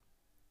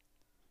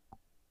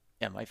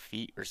Yeah, my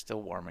feet are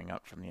still warming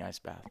up from the ice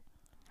bath.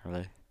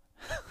 Really?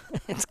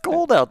 It's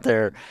cold out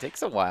there. It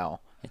takes a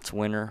while. It's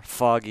winter,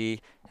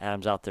 foggy.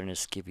 Adam's out there in his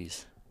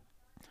skivvies.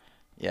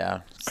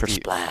 Yeah,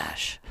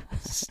 Splash.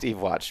 Steve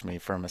watched me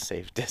from a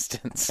safe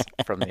distance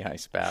from the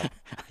ice bath.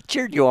 I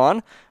cheered you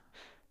on.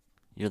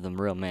 You're the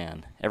real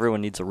man.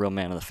 Everyone needs a real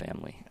man in the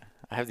family.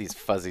 I have these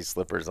fuzzy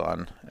slippers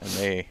on, and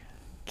they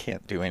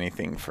can't do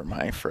anything for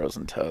my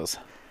frozen toes.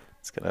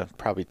 It's going to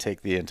probably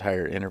take the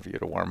entire interview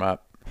to warm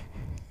up.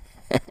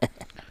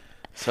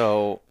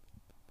 So,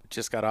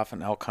 just got off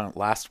an elk hunt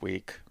last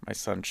week. My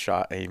son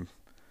shot a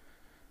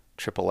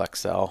triple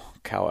XL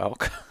cow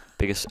elk.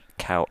 Biggest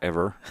cow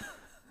ever.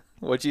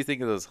 What'd you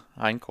think of those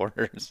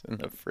hindquarters in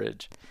the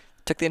fridge?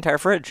 Took the entire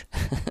fridge.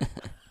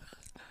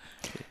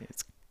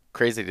 It's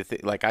crazy to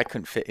think. Like, I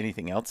couldn't fit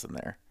anything else in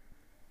there.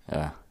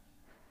 Yeah.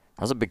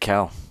 That was a big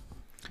cow.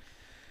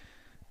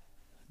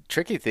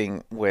 Tricky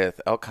thing with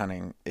elk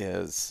hunting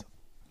is,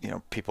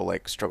 people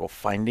like struggle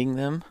finding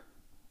them.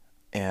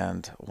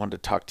 And I wanted to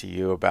talk to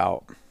you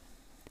about,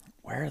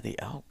 where are the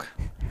elk?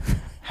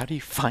 How do you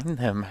find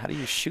them? How do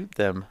you shoot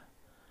them?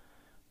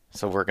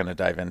 So we're going to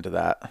dive into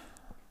that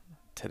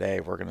today.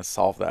 We're going to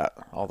solve that,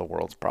 all the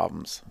world's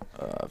problems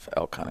of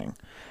elk hunting.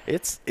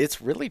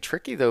 It's really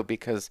tricky, though,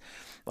 because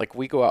like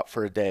we go out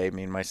for a day,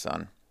 me and my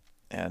son,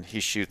 and he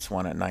shoots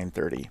one at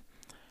 9:30.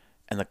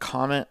 And the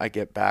comment I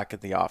get back at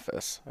the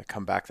office, I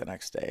come back the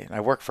next day, and I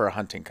work for a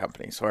hunting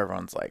company, so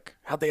everyone's like,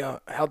 how'd the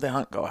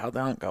hunt go? How'd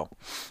the hunt go?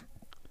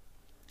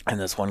 And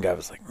this one guy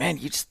was like, man,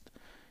 you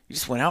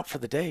just went out for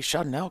the day,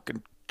 shot an elk,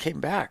 and came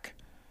back.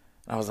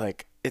 And I was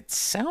like, it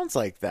sounds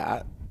like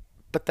that,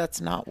 but that's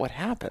not what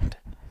happened.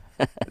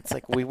 It's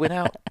like we went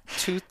out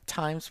 2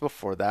 times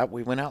before that.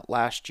 We went out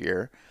last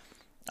year.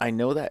 I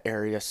know that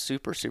area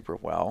super, super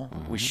well.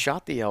 Mm-hmm. We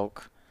shot the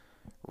elk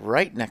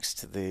right next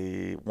to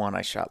the one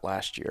I shot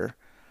last year.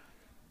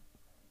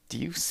 Do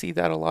you see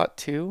that a lot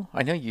too?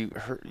 I know you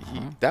heard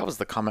that was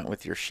the comment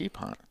with your sheep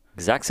hunt.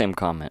 Exact same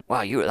comment.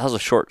 Wow, that was a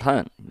short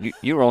hunt.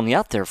 You were only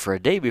out there for a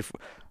day before.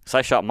 So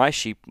I shot my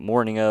sheep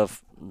morning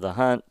of the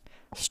hunt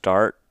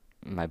start.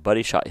 My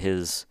buddy shot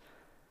his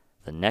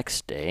the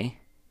next day.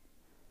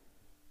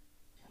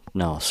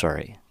 No,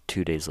 sorry,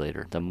 2 days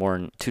later.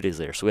 2 days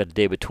later. So we had a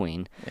day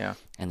between. Yeah.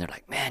 And they're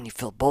like, man, you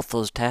filled both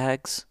those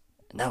tags,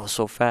 and that was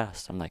so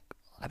fast. I'm like,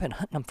 I've been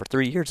hunting them for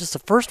 3 years. This is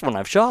the first one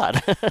I've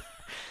shot.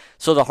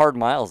 So the hard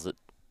miles that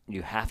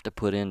you have to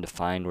put in to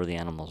find where the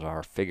animals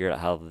are, figure out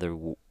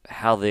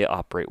how they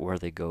operate, where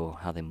they go,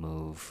 how they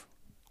move,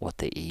 what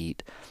they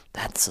eat.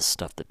 That's the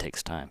stuff that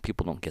takes time.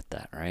 People don't get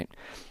that, right?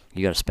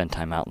 You got to spend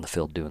time out in the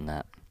field doing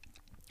that.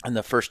 And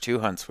the first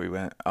 2 hunts we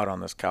went out on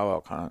this cow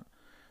elk hunt,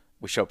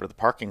 we show up to the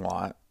parking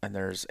lot, and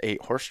there's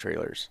 8 horse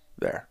trailers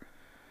there.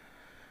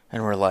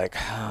 And we're like,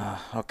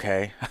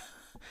 okay.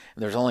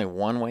 And there's only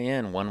one way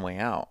in, one way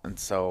out. And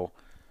so,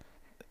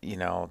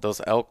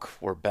 those elk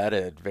were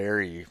bedded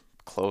very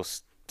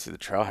close to the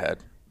trailhead,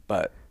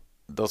 but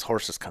those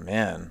horses come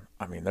in.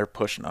 I mean, they're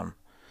pushing them.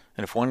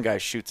 And if one guy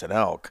shoots an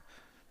elk,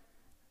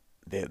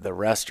 the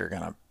rest are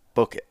going to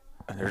book it.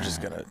 And they're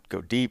just going to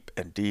go deep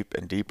and deep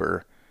and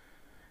deeper.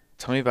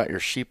 Tell me about your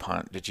sheep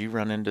hunt. Did you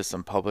run into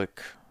some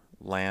public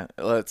land?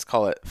 Let's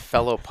call it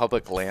fellow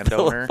public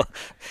landowner.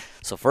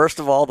 So first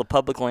of all, the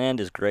public land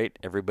is great.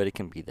 Everybody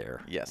can be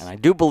there. Yes. And I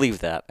do believe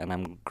that, and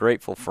I'm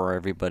grateful for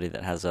everybody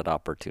that has that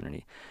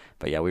opportunity.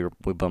 But yeah,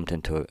 we bumped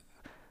into it.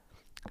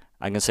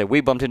 I'm going to say we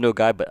bumped into a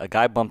guy, but a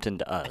guy bumped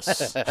into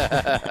us.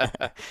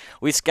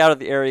 We scouted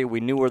the area. We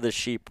knew where the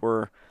sheep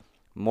were.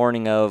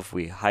 Morning of,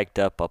 we hiked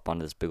up on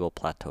this big old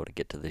plateau to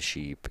get to the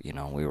sheep.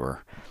 We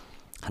were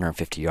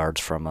 150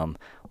 yards from them.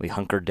 We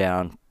hunkered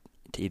down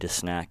to eat a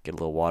snack, get a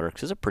little water,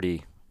 because it's a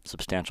pretty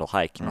substantial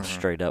hike,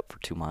 straight up for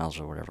 2 miles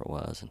or whatever it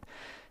was. And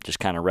just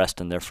kind of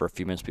resting there for a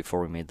few minutes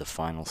before we made the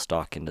final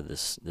stalk into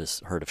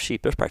this herd of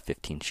sheep. There's probably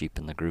 15 sheep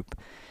in the group.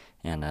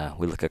 And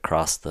we look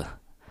across the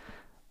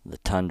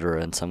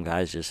tundra, and some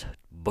guy's just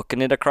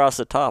booking it across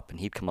the top, and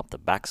he'd come up the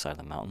backside of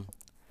the mountain.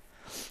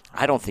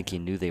 I don't think he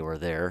knew they were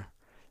there.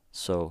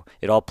 So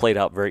it all played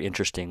out very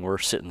interesting. We're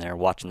sitting there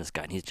watching this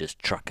guy, and he's just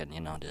trucking,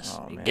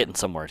 getting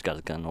somewhere. He's got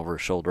his gun over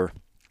his shoulder.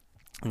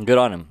 And good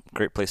on him.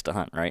 Great place to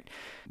hunt, right?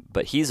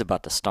 But he's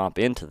about to stomp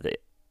into the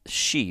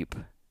sheep,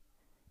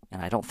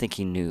 and I don't think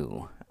he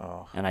knew.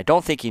 Oh. And I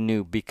don't think he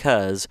knew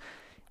because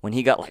when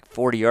he got like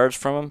 40 yards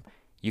from him,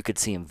 you could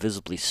see him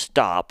visibly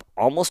stop,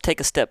 almost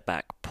take a step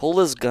back, pull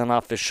his gun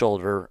off his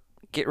shoulder,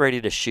 get ready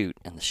to shoot,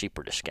 and the sheep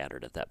were just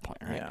scattered at that point,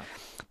 right? Yeah.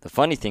 The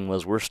funny thing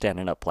was we're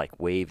standing up like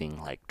waving,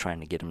 like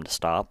trying to get him to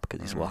stop because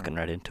he's walking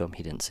right into him.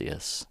 He didn't see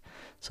us.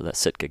 So that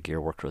Sitka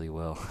gear worked really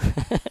well.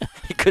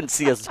 He couldn't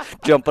see us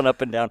jumping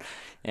up and down.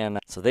 And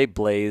so they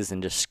blazed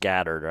and just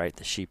scattered, right?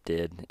 The sheep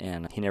did.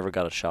 And he never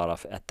got a shot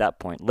off at that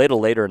point.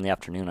 Later in the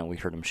afternoon, we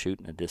heard him shoot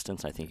in the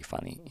distance. I think he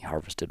finally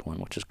harvested one,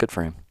 which is good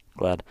for him.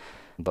 Glad.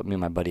 But me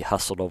and my buddy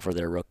hustled over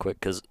there real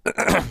quick because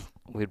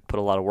we'd put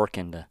a lot of work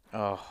into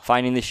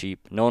finding the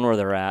sheep, knowing where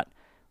they're at,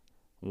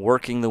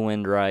 working the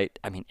wind right.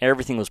 I mean,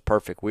 everything was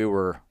perfect. We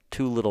were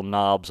 2 little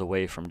knobs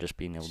away from just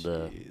being able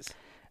to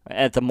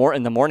In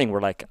the morning,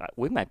 we're like,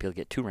 we might be able to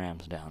get 2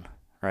 rams down,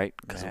 right?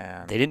 Because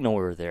Man. they didn't know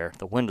we were there.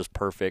 The wind was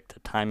perfect. The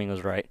timing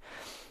was right.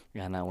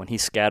 And when he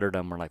scattered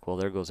them, we're like, well,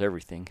 there goes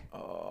everything.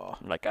 Oh.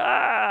 We're like,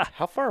 ah.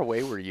 How far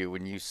away were you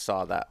when you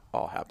saw that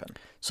all happen?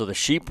 So the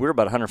sheep, we were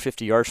about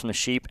 150 yards from the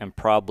sheep and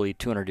probably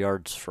 200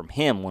 yards from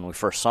him when we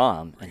first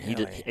saw him. And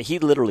Really? he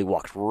literally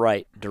walked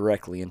right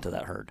directly into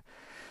that herd.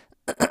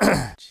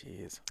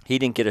 Jeez. He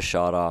didn't get a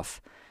shot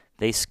off.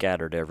 They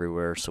scattered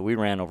everywhere. So we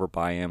ran over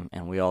by him,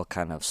 and we all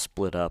kind of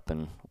split up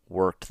and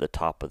worked the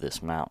top of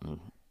this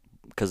mountain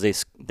because they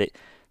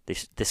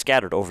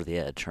scattered over the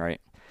edge, right?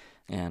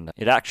 And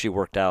it actually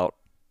worked out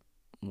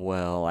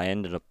well. I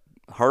ended up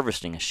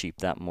harvesting a sheep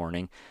that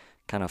morning.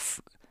 Kind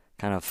of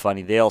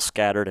funny. They all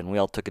scattered, and we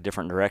all took a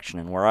different direction.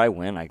 And where I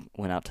went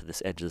out to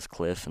this edge of this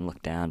cliff and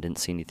looked down, didn't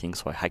see anything.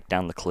 So I hiked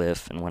down the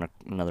cliff and went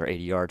another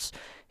 80 yards.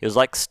 It was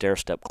like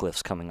stair-step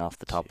cliffs coming off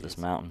the top of this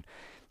mountain.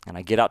 And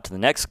I get out to the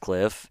next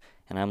cliff,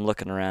 and I'm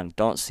looking around,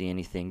 don't see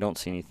anything.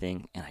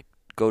 And I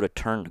go to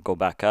turn to go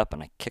back up,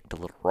 and I kicked a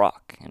little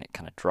rock, and it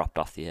kind of dropped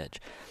off the edge.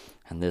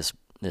 And this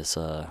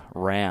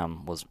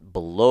ram was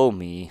below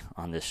me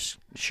on this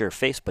sheer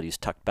face, but he's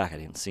tucked back. I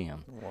didn't see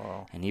him.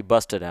 Wow. And he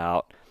busted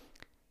out.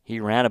 He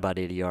ran about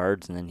 80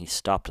 yards, and then he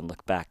stopped and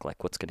looked back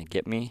like, what's going to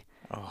get me?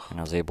 Oh. And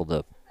I was able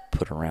to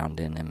put a round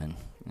in him. And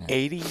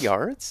 80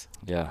 yards?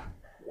 Yeah.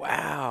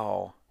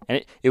 Wow.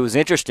 And it was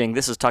interesting.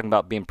 This is talking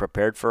about being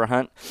prepared for a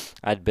hunt.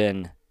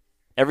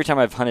 Every time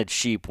I've hunted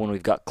sheep, when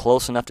we've got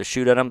close enough to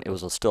shoot at them, it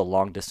was still a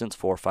long distance,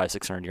 400, 500,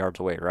 600 yards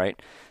away, right?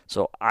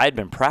 So I'd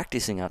been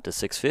practicing out to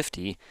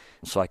 650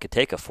 so I could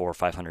take a 400 or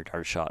 500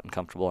 yard shot and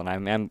comfortable, and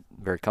I'm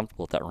very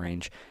comfortable at that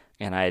range.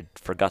 And I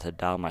forgot to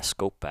dial my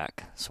scope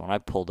back. So when I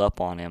pulled up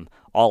on him,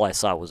 all I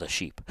saw was a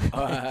sheep.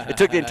 It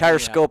took the entire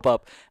scope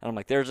up, and I'm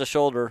like, there's a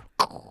shoulder.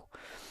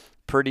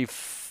 Pretty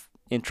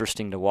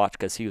interesting to watch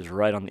because he was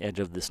right on the edge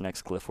of this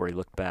next cliff where he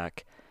looked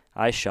back.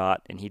 I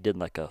shot, and he did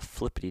like a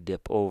flippity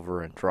dip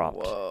over and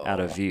dropped out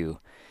of view.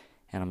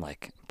 And I'm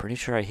like, pretty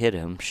sure I hit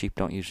him. Sheep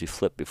don't usually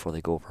flip before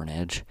they go over an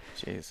edge.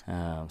 Jeez.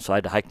 So I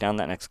had to hike down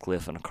that next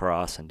cliff and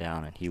across and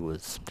down, and he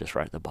was just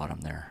right at the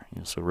bottom there.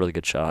 So really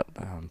good shot.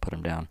 Put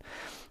him down.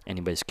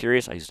 Anybody's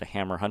curious, I used a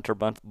hammer hunter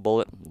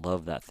bullet.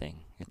 Love that thing.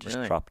 It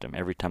just dropped him.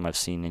 Every time I've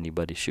seen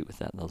anybody shoot with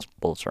that, those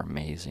bullets are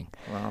amazing.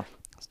 Wow.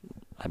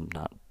 I'm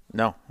not.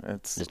 No,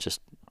 It's just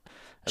a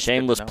That's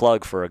shameless good to know.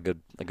 plug for a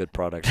good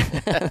product.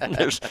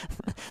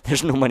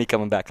 There's no money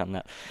coming back on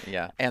that.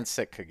 Yeah, and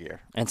Sitka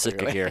gear. And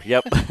Sitka clearly. gear.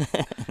 Yep.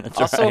 That's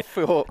Also right.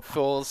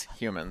 fools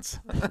humans.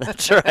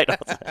 That's right.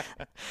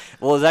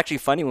 Well, it was actually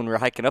funny when we were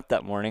hiking up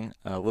that morning,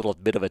 a little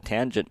bit of a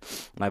tangent.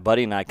 My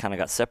buddy and I kind of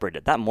got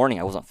separated. That morning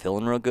I wasn't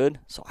feeling real good,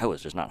 so I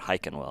was just not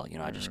hiking well.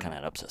 I just kind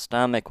of had upset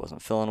stomach,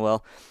 wasn't feeling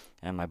well.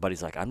 And my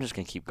buddy's like, I'm just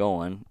going to keep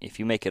going. If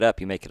you make it up,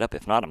 you make it up.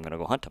 If not, I'm going to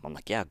go hunt him. I'm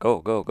like, yeah,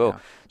 go. Yeah.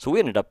 So we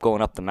ended up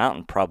going up the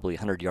mountain probably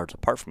 100 yards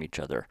apart from each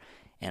other.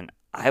 And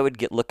I would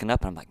get looking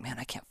up, and I'm like, man,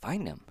 I can't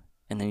find him.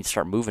 And then he'd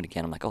start moving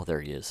again. I'm like, oh,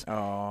 there he is.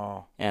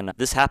 Oh. And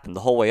this happened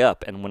the whole way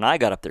up. And when I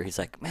got up there, he's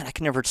like, man, I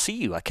can never see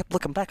you. I kept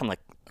looking back. I'm like,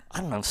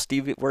 I don't know,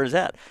 Steve, where's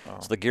that? Oh.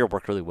 So the gear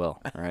worked really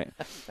well, all right?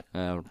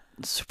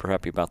 Super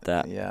happy about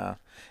that. Yeah.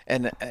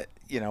 And,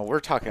 we're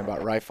talking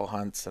about rifle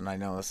hunts, and I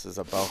know this is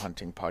a bow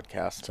hunting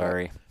podcast. but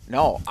Sorry.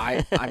 No,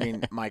 I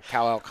mean, my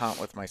cow elk hunt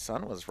with my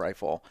son was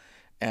rifle.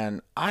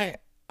 And I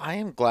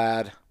am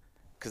glad,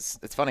 because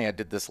it's funny, I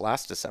did this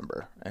last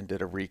December and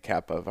did a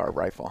recap of our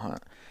rifle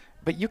hunt.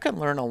 But you can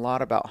learn a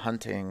lot about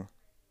hunting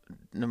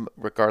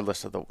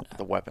regardless of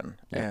the weapon.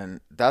 Yeah.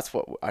 And that's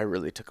what I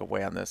really took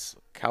away on this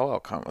cow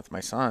elk hunt with my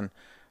son.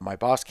 My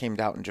boss came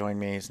out and joined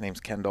me. His name's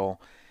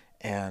Kendall.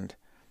 And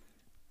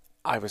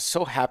I was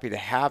so happy to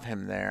have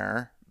him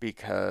there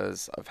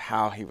because of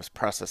how he was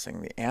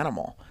processing the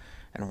animal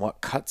and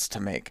what cuts to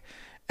make.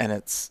 And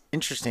it's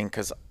interesting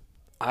because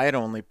I had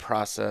only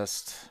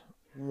processed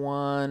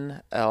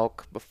one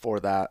elk before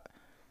that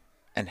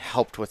and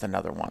helped with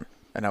another one.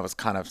 And I was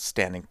kind of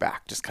standing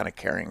back, just kind of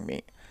carrying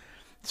meat.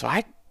 So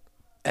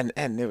and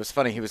it was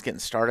funny, he was getting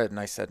started, and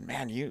I said,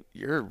 man,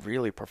 you're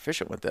really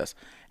proficient with this.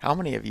 How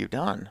many have you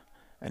done?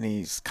 And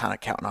he's kind of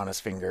counting on his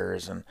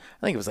fingers, and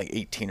I think it was like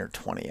 18 or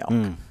 20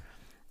 elk.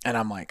 And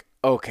I'm like,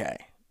 okay,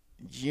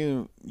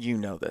 you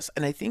know this.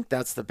 And I think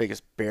that's the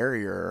biggest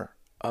barrier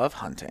of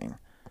hunting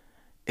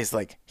is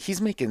like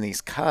he's making these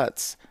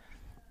cuts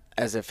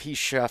as if he's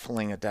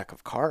shuffling a deck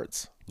of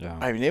cards. Yeah.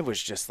 I mean, it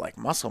was just like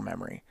muscle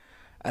memory.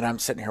 And I'm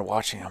sitting here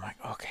watching. I'm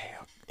like, okay,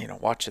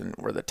 watching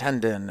where the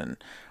tendon and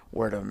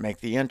where to make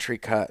the entry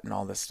cut and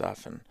all this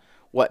stuff and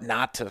what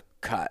not to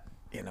cut,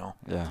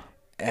 Yeah.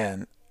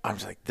 And I'm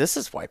just like, this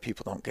is why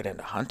people don't get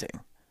into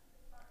hunting.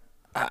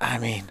 I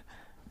mean,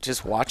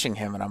 just watching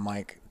him, and I'm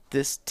like,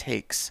 this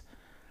takes.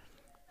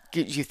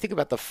 You think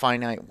about the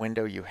finite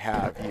window you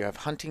have. You have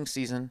hunting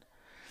season,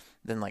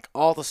 then like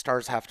all the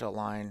stars have to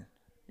align.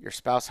 Your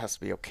spouse has to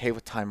be okay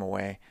with time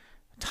away,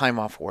 time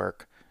off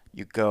work.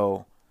 You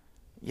go.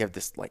 You have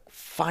this like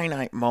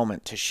finite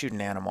moment to shoot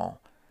an animal,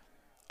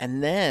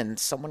 and then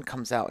someone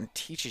comes out and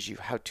teaches you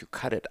how to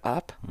cut it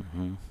up.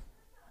 Mm-hmm.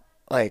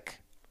 Like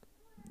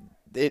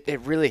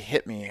it really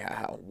hit me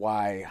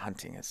why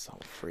hunting is so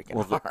freaking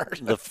Well, hard.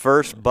 the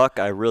first buck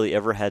I really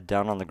ever had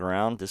down on the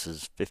ground, this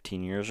is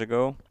 15 years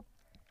ago.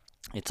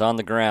 It's on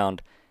the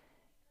ground,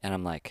 and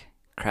I'm like,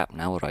 crap,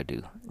 now what do I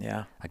do?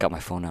 Yeah. I got my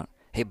phone out.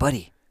 Hey,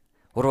 buddy,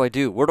 what do I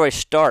do? Where do I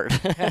start?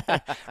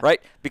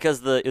 Right?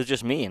 Because it was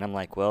just me, and I'm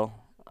like, well,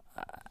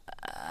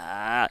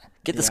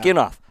 get the Yeah. skin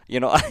off.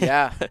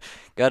 Yeah.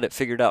 Got it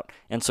figured out.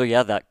 And so,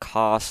 yeah, that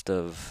cost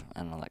of, I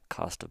don't know, that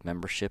cost of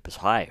membership is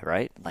high,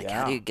 right? Like,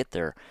 how do Yeah. you get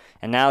there?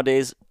 And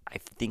nowadays, I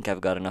think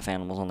I've got enough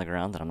animals on the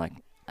ground that I'm like,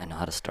 I know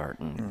how to start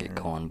and get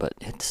going, but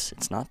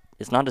it's not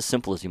as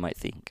simple as you might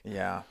think.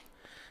 Yeah.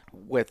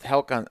 With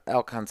elk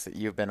hunts that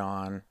you've been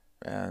on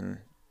and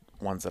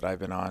ones that I've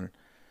been on,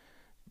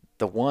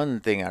 the one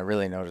thing I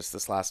really noticed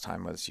this last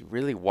time was you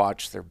really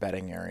watch their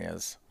bedding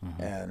areas.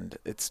 And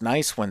it's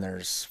nice when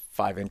there's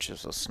 5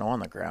 inches of snow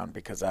on the ground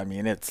because, I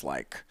mean, it's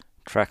like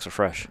Tracks are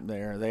fresh.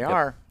 there they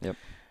are. Yep.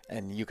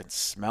 And you can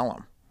smell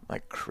them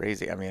like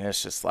crazy. I mean,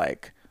 it's just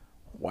like,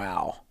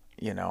 wow,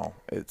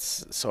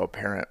 it's so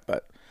apparent.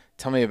 But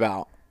tell me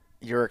about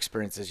your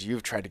experiences.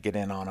 You've tried to get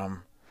in on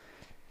them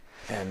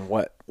and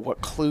what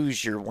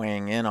clues you're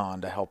weighing in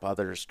on to help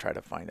others try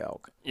to find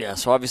elk. Yeah,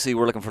 so obviously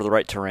we're looking for the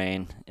right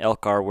terrain.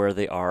 Elk are where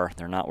they are.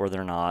 They're not where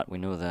they're not. We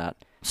know that.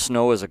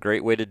 Snow is a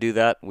great way to do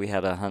that. We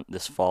had a hunt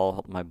this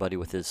fall, my buddy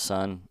with his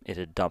son. It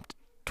had dumped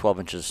 12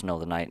 inches of snow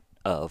the night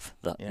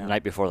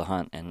before the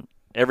hunt, and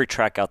every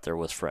track out there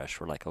was fresh.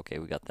 We're like, okay,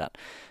 we got that.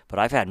 But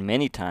I've had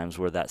many times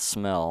where that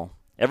smell,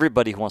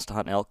 everybody who wants to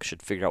hunt elk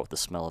should figure out what the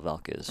smell of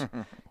elk is.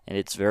 And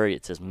it's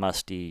this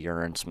musty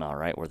urine smell,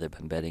 right, where they've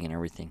been bedding and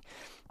everything.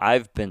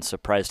 I've been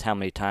surprised how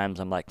many times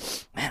I'm like,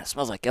 man, it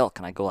smells like elk,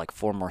 and I go like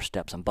 4 more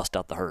steps and bust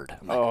out the herd.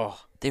 I'm like,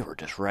 they were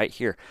just right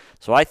here.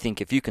 So I think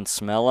if you can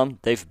smell them,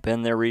 they've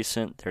been there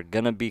recent. They're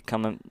gonna be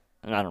coming.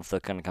 And I don't know if they're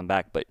gonna come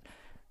back, but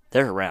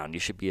they're around. You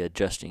should be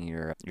adjusting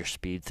your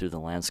speed through the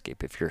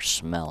landscape if you're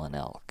smelling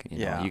elk.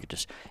 Yeah. You could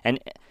just,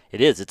 and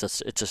it's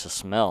just a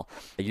smell.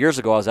 Years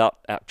ago, I was out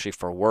actually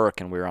for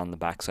work, and we were on the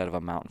backside of a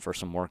mountain for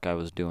some work I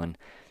was doing,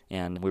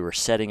 and we were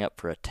setting up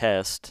for a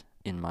test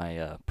in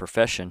my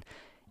profession.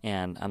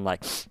 And I'm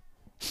like,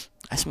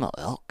 I smell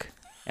elk.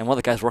 And one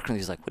of the guys working with me,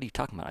 he's like, what are you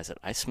talking about? I said,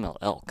 I smell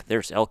elk.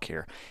 There's elk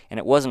here. And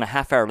it wasn't a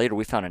half hour later,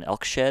 we found an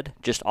elk shed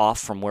just off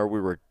from where we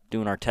were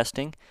doing our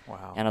testing.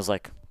 Wow. And I was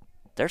like,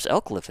 there's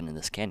elk living in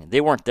this canyon. They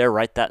weren't there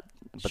but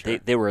Sure.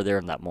 they were there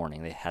in that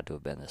morning. They had to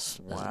have been as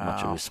much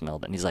as Wow. we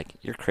smelled it. And he's like,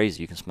 you're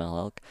crazy. You can smell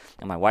elk.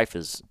 And my wife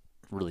is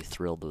really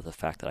thrilled with the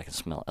fact that I can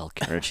smell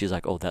elk here. And she's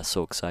like, oh, that's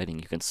so exciting.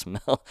 You can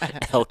smell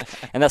elk.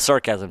 And that's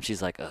sarcasm.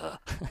 She's like, ugh.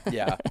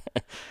 Yeah.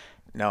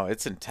 No,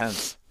 it's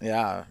intense.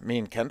 Yeah, me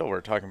and Kendall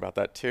were talking about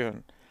that too,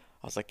 and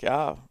I was like,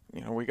 yeah,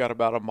 we got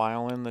about a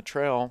mile in the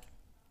trail,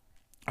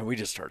 and we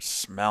just started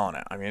smelling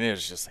it. I mean, it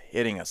was just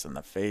hitting us in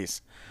the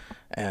face,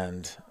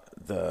 and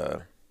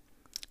the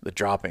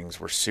droppings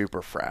were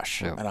super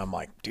fresh. Yeah. And I'm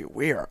like, dude,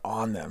 we are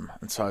on them.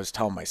 And so I was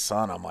telling my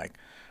son, I'm like,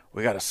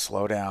 we got to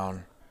slow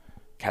down,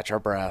 catch our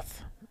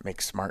breath,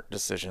 make smart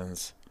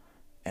decisions,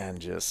 and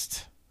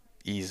just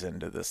ease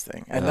into this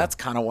thing. And that's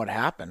kind of what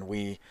happened.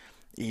 We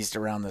eased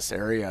around this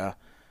area,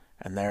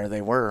 and there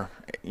they were.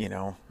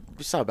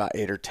 We saw about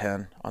 8 or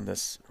 10 on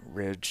this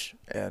ridge,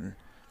 and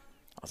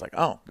I was like,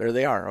 oh, there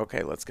they are.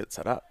 Okay, let's get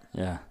set up.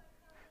 Yeah,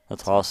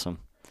 that's awesome.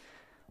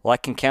 Well, I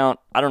can count,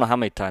 I don't know how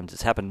many times.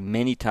 It's happened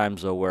many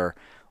times, though, where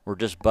we're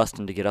just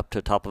busting to get up to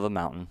the top of a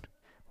mountain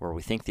where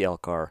we think the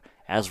elk are.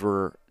 As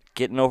we're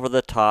getting over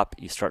the top,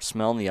 you start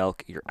smelling the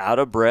elk. You're out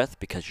of breath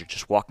because you're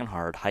just walking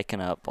hard,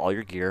 hiking up all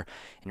your gear,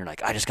 and you're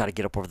like, I just got to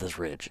get up over this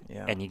ridge.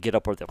 Yeah. And you get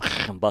up over there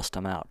and bust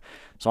them out.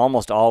 So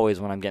almost always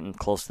when I'm getting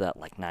close to that,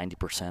 like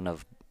 90%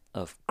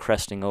 of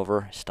cresting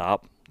over,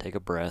 stop, take a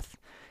breath,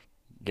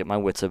 get my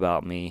wits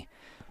about me,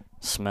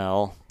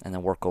 smell, and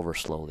then work over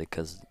slowly,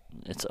 because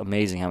it's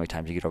amazing how many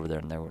times you get over there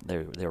and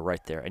they're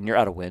right there, and you're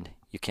out of wind.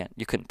 You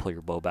couldn't pull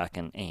your bow back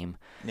and aim.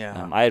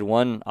 Yeah. I had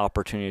one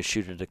opportunity to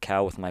shoot at a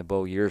cow with my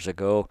bow years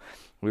ago.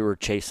 We were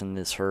chasing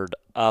this herd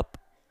up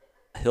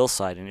a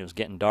hillside, and it was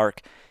getting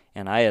dark,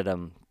 and I had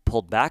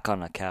pulled back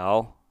on a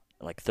cow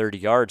like 30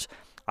 yards.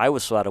 I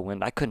was so out of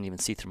wind I couldn't even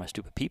see through my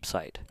stupid peep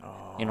sight.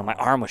 My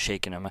arm was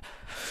shaking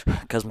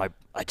because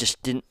I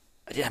didn't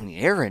have any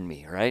air in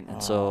me, right?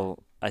 And so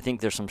I think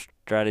there's some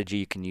strategy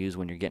you can use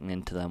when you're getting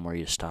into them where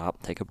you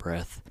stop, take a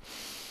breath.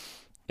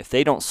 If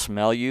they don't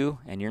smell you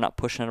and you're not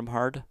pushing them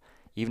hard,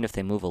 even if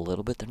they move a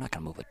little bit, they're not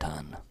going to move a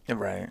ton.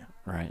 Right.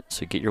 Right.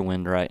 So get your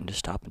wind right and just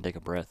stop and take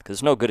a breath, because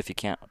it's no good if you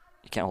can't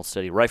hold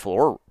steady,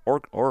 rifle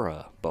or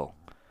a bow.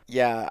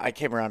 Yeah, I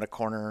came around a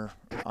corner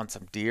on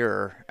some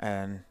deer,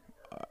 and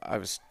I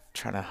was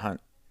trying to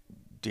hunt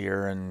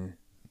deer and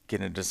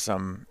get into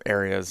some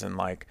areas, and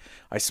like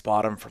I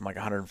spot them from like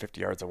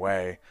 150 yards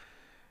away,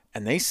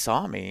 and they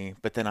saw me,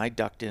 but then I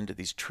ducked into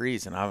these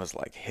trees and I was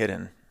like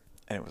hidden,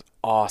 and it was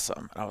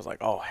awesome. And I was like,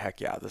 oh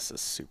heck yeah, this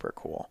is super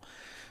cool.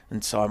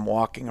 And so I'm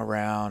walking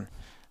around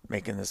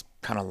making this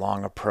kind of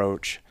long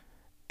approach,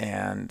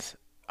 and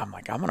I'm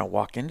like, I'm gonna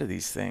walk into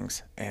these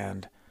things,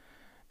 and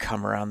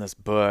come around this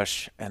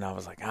bush, and I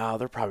was like, oh,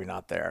 they're probably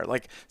not there.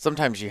 Like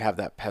sometimes you have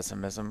that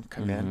pessimism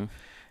come in,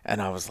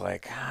 and I was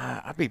like,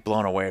 I'd be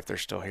blown away if they're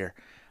still here.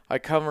 I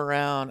come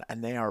around,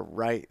 and they are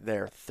right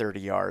there, 30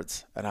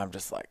 yards, and I'm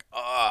just like,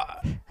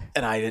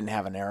 and I didn't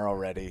have an arrow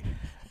ready,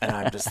 and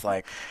I'm just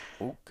like,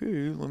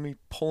 okay, let me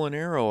pull an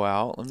arrow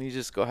out. Let me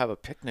just go have a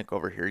picnic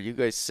over here. You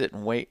guys sit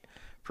and wait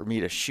for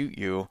me to shoot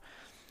you.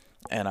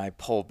 And I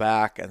pull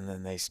back, and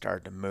then they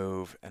started to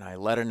move, and I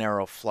let an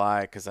arrow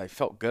fly because I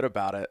felt good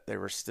about it. They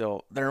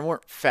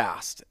weren't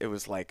fast. It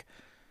was like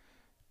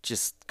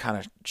just kind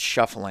of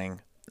shuffling,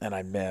 and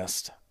I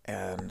missed.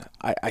 And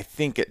I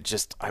think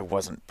I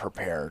wasn't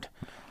prepared,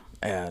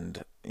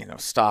 and,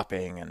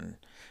 stopping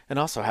and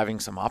also having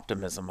some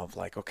optimism of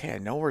like, okay, I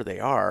know where they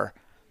are.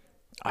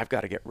 I've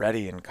got to get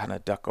ready and kind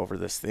of duck over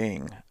this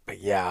thing. But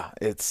yeah,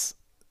 that's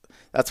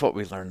what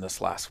we learned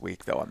this last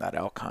week though on that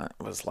elk hunt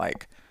was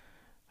like,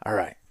 all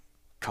right,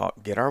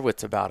 get our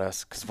wits about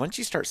us, because once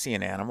you start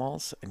seeing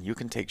animals and you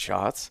can take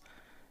shots,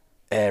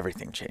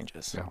 everything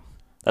changes. Yeah.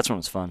 That's when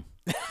it's fun.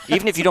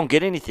 Even if you don't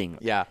get anything,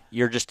 yeah,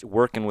 you're just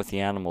working with the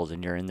animals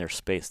and you're in their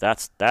space.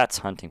 That's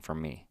hunting for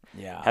me.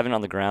 Yeah. Having it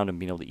on the ground and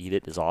being able to eat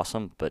it is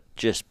awesome, but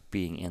just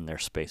being in their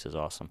space is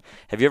awesome.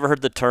 Have you ever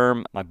heard the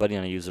term? My buddy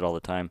and I use it all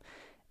the time.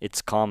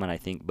 It's common, I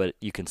think, but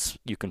you can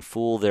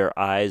fool their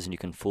eyes and you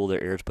can fool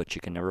their ears, but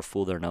you can never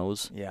fool their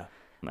nose. Yeah.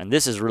 And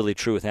this is really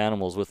true with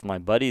animals. With my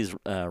buddy's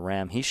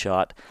ram he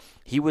shot,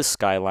 he was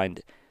skylined.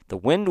 The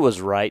wind was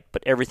right,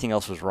 but everything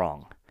else was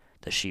wrong.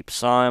 The sheep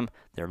saw him.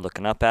 They're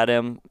looking up at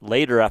him.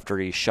 Later, after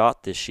he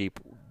shot this sheep,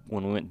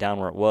 when we went down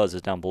where it was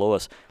down below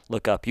us,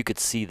 look up, you could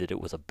see that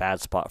it was a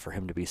bad spot for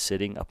him to be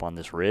sitting up on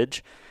this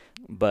ridge.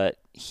 But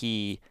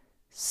he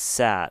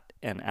sat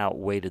and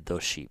outwaited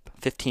those sheep.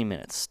 15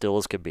 minutes, still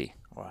as could be.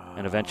 Wow.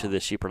 And eventually the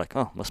sheep were like,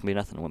 oh, must be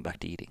nothing, and went back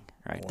to eating.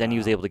 Right. Wow. Then he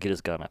was able to get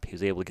his gun up. He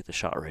was able to get the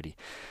shot ready.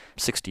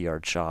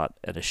 60-yard shot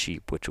at a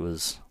sheep, which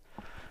was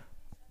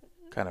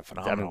kind of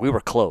phenomenal. I mean, we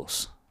were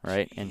close,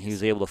 right? Jeez. And he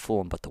was able to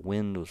fool him, but the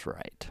wind was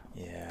right.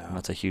 Yeah. And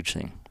that's a huge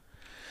thing.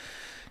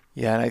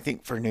 Yeah, and I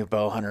think for new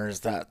bow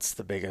hunters, that's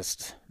the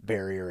biggest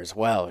barrier as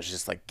well, is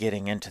just like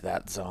getting into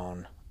that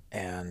zone.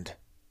 And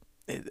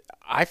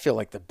I feel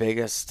like the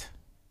biggest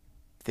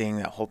thing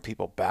that hold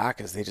people back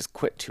is they just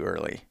quit too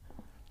early.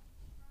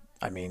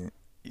 I mean,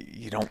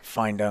 you don't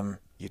find them.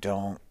 You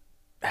don't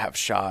have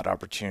shot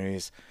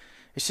opportunities.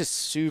 It's just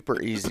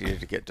super easy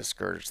to get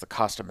discouraged. The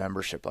cost of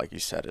membership, like you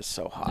said, is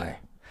so high.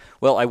 Yeah.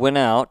 Well, I went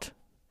out.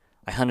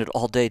 I hunted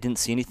all day, didn't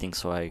see anything,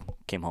 so I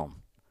came home.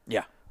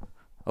 Yeah.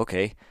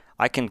 Okay.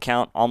 I can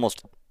count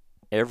almost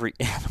every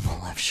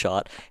animal I've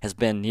shot has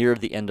been near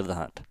the end of the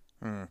hunt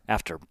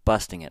after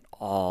busting it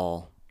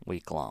all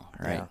week long,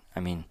 right? Yeah. I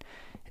mean,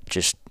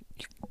 it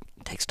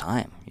takes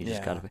time. You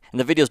just got to. And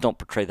the videos don't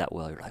portray that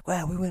well. You're like,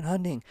 wow, we went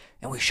hunting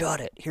and we shot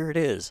it. Here it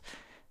is.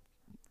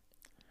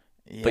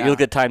 Yeah. But you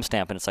look at a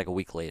timestamp and it's like a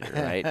week later,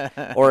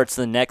 right? Or it's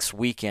the next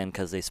weekend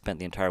because they spent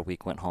the entire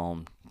week, went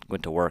home,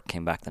 went to work,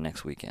 came back the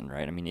next weekend,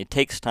 right? I mean, it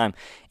takes time.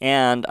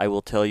 And I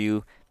will tell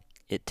you,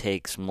 it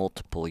takes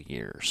multiple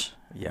years.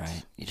 Yes.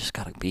 Right? You just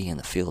got to be in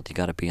the field. You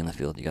got to be in the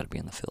field. You got to be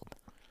in the field.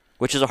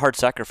 Which is a hard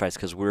sacrifice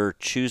because we're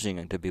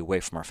choosing to be away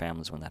from our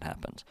families when that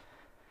happens.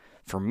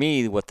 For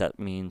me, what that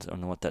means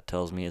and what that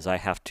tells me is I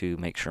have to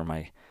make sure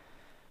my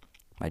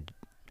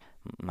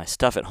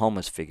stuff at home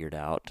is figured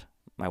out.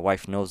 My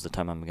wife knows the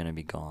time I'm going to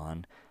be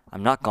gone.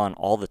 I'm not gone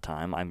all the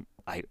time.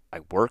 I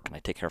work and I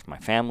take care of my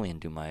family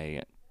and do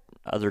my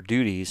other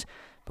duties.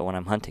 But when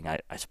I'm hunting,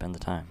 I spend the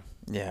time.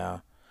 Yeah.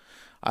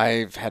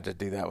 I've had to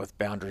do that with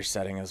boundary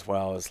setting as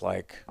well, as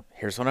like,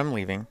 here's when I'm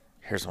leaving,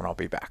 here's when I'll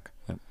be back.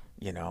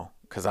 Yep.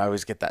 Because I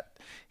always get that.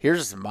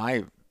 Here's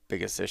my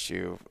biggest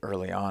issue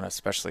early on,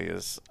 especially,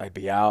 is I'd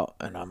be out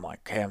and I'm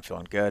like, hey, I'm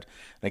feeling good.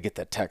 And I get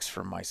that text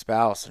from my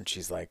spouse and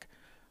she's like,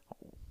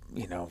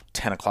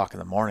 10 o'clock in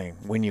the morning,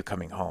 when you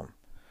coming home?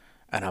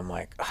 And I'm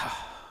like,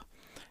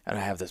 and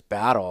I have this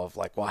battle of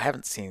like, well, I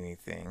haven't seen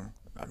anything.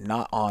 I'm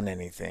not on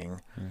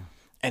anything.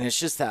 And it's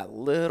just that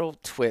little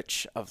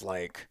twitch of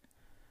like,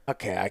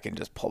 okay, I can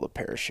just pull the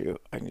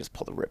parachute. I can just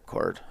pull the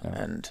ripcord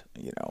and,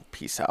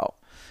 peace out.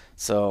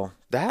 So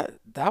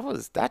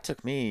that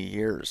took me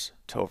years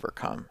to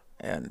overcome.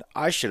 And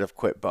I should have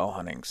quit bow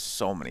hunting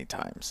so many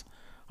times.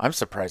 I'm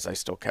surprised I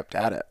still kept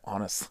at it,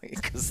 honestly,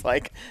 because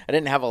like I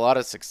didn't have a lot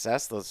of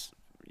success.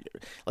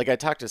 I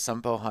talked to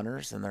some bow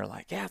hunters and they're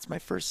like, yeah, it's my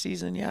first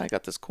season. Yeah, I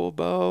got this cool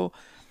bow,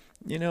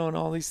 and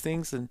all these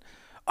things. And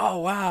oh,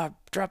 wow, I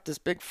dropped this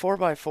big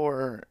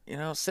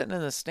 4x4, sitting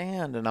in the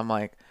stand. And I'm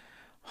like,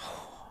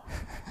 oh,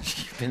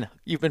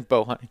 you've been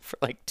bow hunting for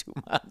like 2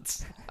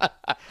 months.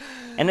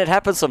 And it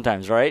happens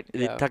sometimes, right?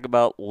 Yeah. They talk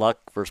about luck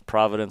versus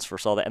providence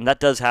versus all that. And that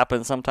does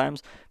happen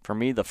sometimes. For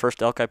me, the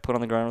first elk I put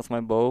on the ground with my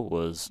bow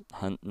was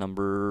hunt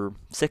number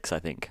 6, I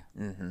think.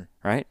 Mm-hmm.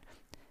 Right?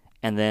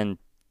 And then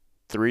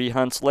 3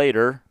 hunts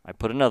later, I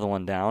put another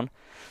one down.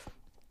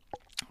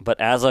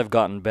 But as I've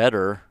gotten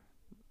better,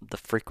 the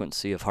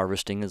frequency of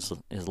harvesting is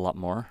a lot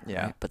more.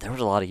 Yeah. Right? But there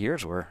was a lot of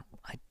years where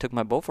I took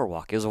my bow for a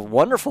walk. It was a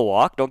wonderful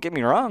walk, don't get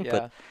me wrong,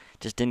 but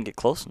just didn't get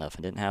close enough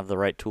and didn't have the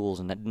right tools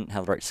and didn't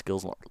have the right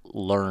skills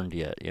learned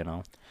yet, you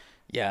know.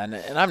 Yeah,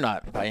 and I'm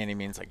not by any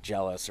means like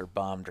jealous or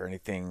bummed or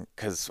anything,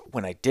 because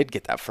when I did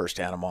get that first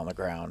animal on the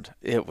ground,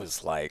 it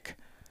was like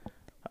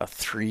a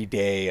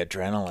 3-day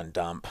adrenaline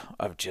dump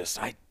of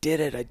just, I did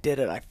it,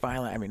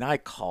 I mean, I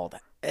called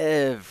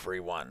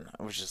everyone.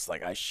 I was just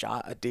like, I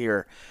shot a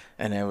deer,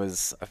 and it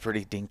was a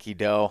pretty dinky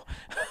doe.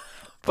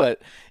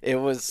 But it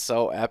was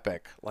so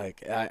epic.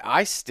 Like,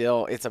 I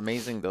still, it's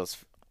amazing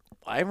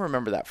I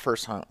remember that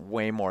first hunt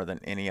way more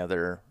than any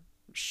other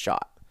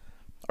shot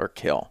or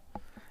kill.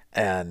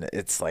 And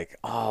it's like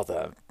all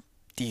the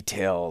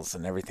details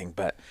and everything,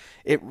 but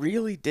it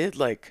really did,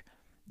 like,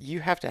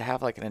 you have to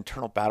have like an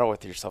internal battle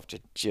with yourself to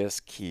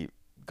just keep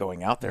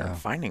going out there and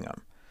finding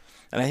them.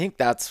 And I think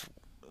that's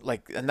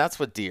like, and that's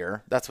with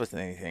deer, that's with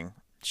anything,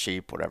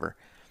 sheep, whatever.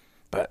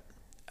 But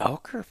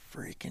elk are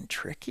freaking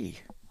tricky.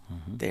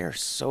 They are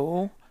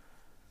so,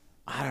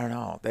 I don't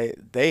know,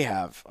 they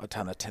have a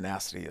ton of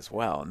tenacity as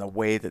well, and the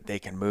way that they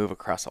can move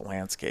across a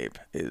landscape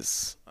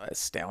is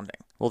astounding.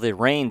 Well, they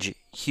range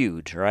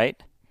huge,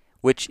 right?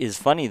 Which is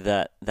funny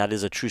that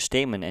is a true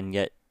statement, and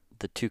yet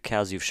the 2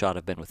 cows you've shot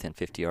have been within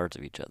 50 yards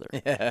of each other.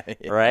 Yeah,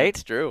 right?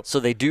 It's true. So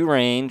they do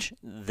range.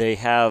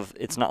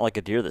 It's not like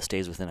a deer that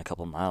stays within a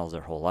couple miles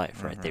their whole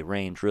life, right? They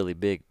range really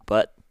big,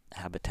 but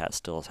habitat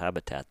still is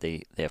habitat.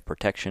 They have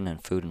protection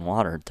and food and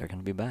water. They're going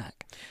to be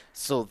back.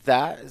 So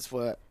that is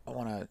what I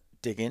want to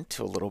dig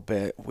into a little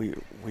bit.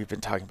 We've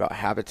been talking about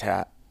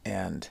habitat,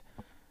 and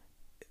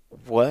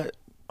what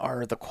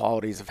are the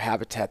qualities of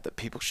habitat that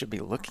people should be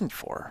looking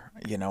for?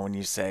 You know, when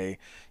you say,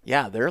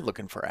 yeah, they're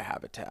looking for a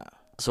habitat.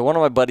 So one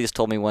of my buddies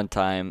told me one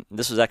time,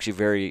 this was actually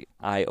very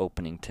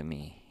eye-opening to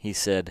me. He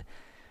said,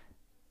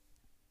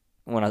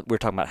 we were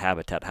talking about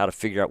habitat, how to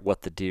figure out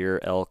what the deer,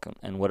 elk,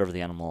 and whatever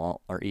the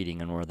animal are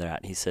eating and where they're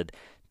at. He said,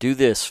 do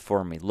this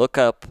for me. Look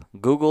up,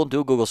 do a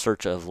Google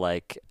search of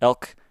like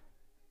elk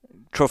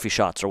trophy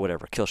shots or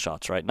whatever, kill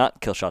shots, right?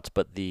 Not kill shots,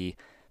 but the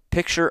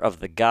picture of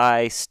the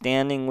guy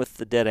standing with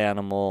the dead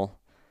animal,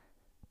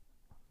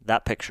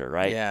 that picture,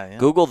 right? Yeah.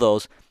 Google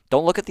those.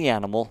 Don't look at the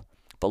animal,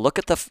 but look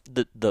at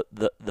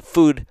the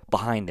food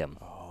behind him.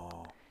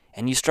 Oh.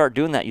 And you start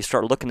doing that. You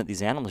start looking at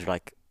these animals. You're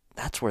like,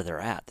 that's where they're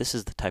at. This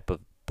is the type of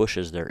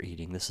bushes they're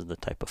eating. This is the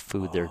type of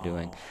food they're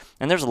doing.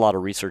 And there's a lot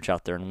of research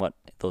out there on what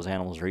those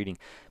animals are eating.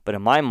 But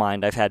in my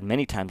mind, I've had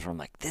many times where I'm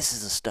like, this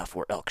is the stuff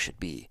where elk should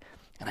be.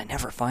 And I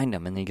never find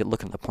them. And then you get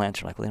looking at the plants,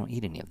 you're like, well, they don't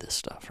eat any of this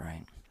stuff,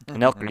 right?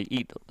 And elk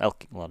eat a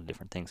lot of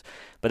different things.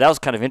 But that was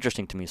kind of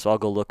interesting to me. So I'll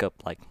go look up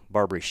like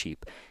Barbary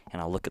sheep,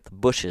 and I'll look at the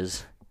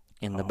bushes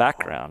in the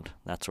background.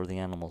 That's where the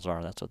animals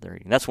are. That's what they're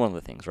eating. That's one of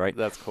the things, right?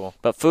 That's cool.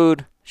 But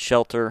food,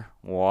 shelter,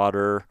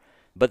 water.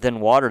 But then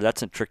water,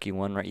 that's a tricky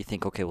one, right? You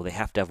think, okay, well, they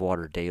have to have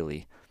water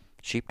daily.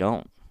 Sheep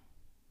don't.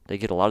 They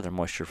get a lot of their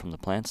moisture from the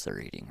plants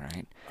they're eating,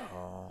 right?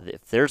 Oh.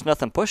 If there's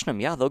nothing pushing them,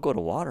 yeah, they'll go to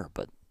water,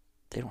 but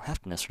they don't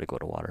have to necessarily go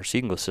to water. So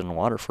you can go sit in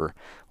water for a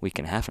week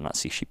and a half and not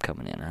see sheep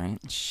coming in, right?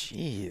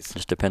 Jeez.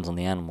 Just depends on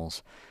the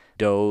animals.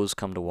 Does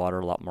come to water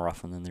a lot more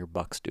often than their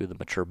bucks do. The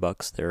mature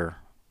bucks,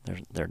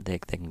 they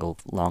can go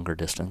longer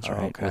distance,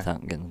 right, okay.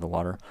 without getting to the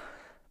water.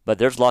 But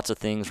there's lots of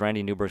things.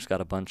 Randy Newberg's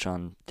got a bunch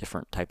on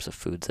different types of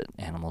foods that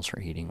animals are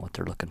eating, what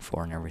they're looking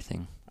for, and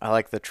everything. I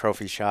like the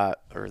trophy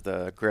shot or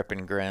the grip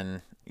and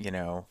grin,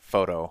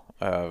 photo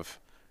of.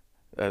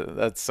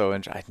 That's so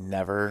interesting. I'd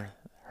never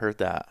heard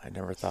that. I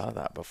never thought of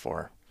that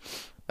before.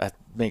 That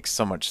makes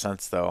so much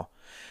sense, though.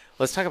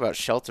 Let's talk about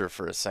shelter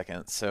for a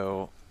second.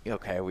 So,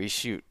 okay, we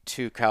shoot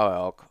 2 cow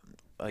elk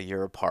a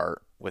year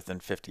apart within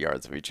 50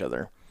 yards of each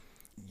other.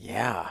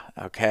 Yeah,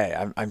 okay.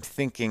 I'm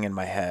thinking in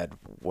my head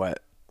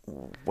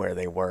where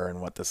they were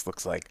and what this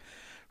looks like.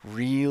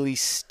 Really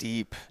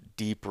steep,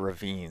 deep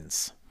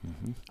ravines.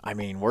 Mm-hmm. I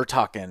mean, we're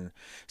talking.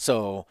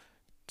 So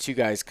 2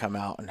 guys come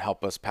out and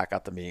help us pack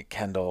out the meat,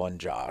 Kendall and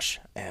Josh,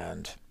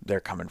 and they're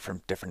coming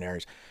from different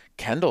areas.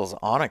 Kendall's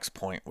onyx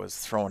point was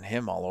throwing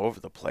him all over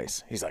the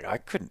place. He's like, I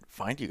couldn't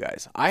find you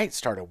guys. I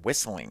started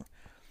whistling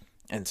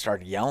and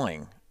started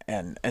yelling,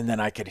 and then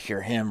I could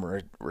hear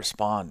him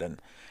respond, and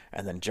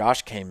then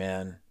Josh came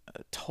in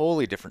a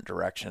totally different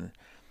direction.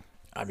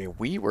 I mean,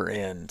 we were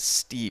in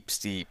steep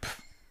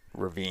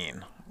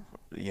ravine,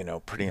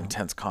 pretty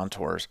intense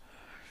contours.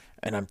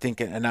 And I'm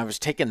thinking, and I was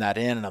taking that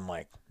in, and I'm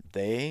like,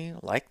 they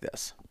like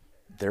this.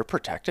 They're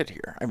protected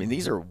here. I mean,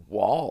 these are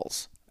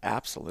walls.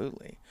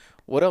 Absolutely.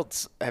 What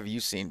else have you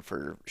seen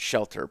for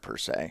shelter per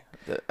se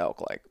that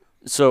elk like?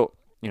 So,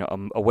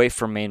 away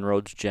from main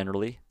roads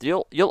generally,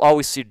 you'll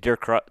always see deer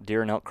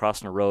and elk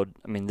crossing a road.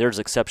 I mean, there's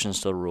exceptions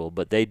to the rule,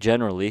 but they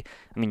generally,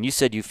 you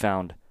said you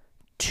found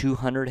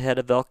 200 head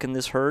of elk in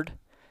this herd.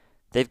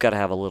 They've got to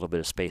have a little bit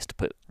of space to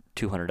put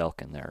 200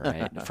 elk in there,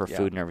 right, for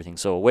food and everything.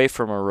 So away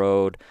from a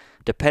road,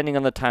 depending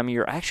on the time of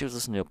year. I actually was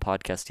listening to a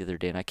podcast the other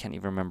day, and I can't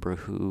even remember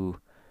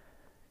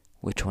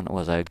which one it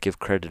was. I'd give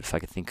credit if I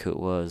could think who it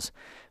was.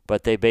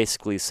 But they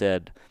basically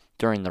said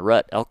during the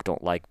rut, elk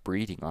don't like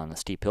breeding on a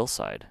steep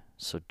hillside.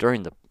 So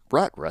during the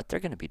rut, they're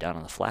going to be down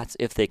on the flats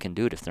if they can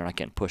do it, if they're not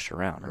getting pushed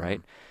around,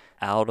 right?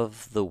 out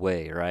of the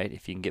way, right?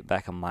 If you can get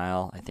back a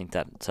mile, I think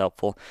that's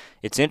helpful.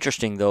 It's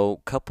interesting, though,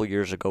 a couple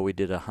years ago we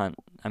did a hunt.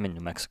 I'm in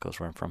New Mexico, is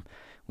where I'm from.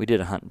 We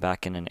did a hunt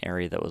back in an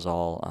area that was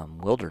all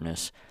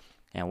wilderness,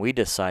 and we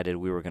decided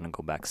we were going to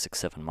go back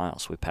 6-7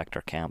 miles. We packed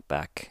our camp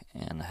back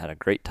and had a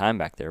great time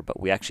back there, but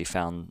we actually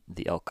found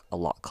the elk a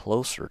lot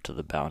closer to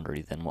the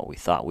boundary than what we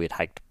thought. We had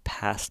hiked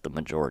past the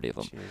majority of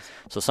them. Jeez.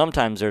 So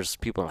sometimes there's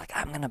people are like,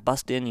 I'm going to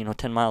bust in,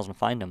 10 miles and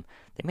find them.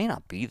 They may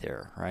not be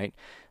there, right?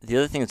 The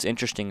other thing that's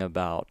interesting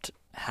about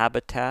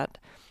habitat,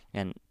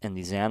 and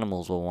these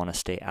animals will want to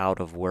stay out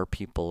of where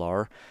people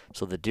are.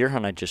 So the deer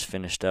hunt I just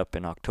finished up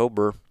in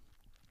October,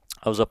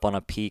 I was up on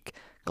a peak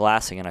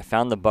glassing, and I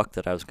found the buck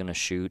that I was going to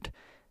shoot,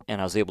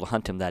 and I was able to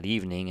hunt him that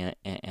evening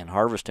and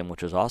harvest him,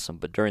 which was awesome.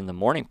 But during the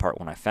morning part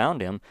when I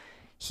found him,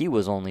 he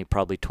was only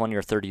probably 20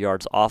 or 30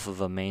 yards off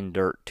of a main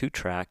dirt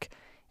 2-track,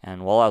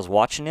 and while I was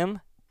watching him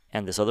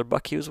and this other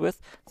buck he was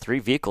with, 3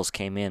 vehicles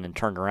came in and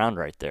turned around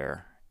right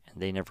there, and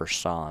they never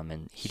saw him,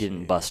 and he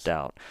didn't bust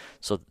out.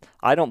 So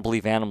I don't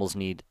believe animals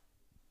need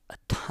a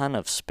ton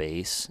of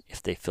space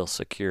if they feel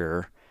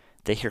secure.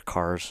 They hear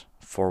cars,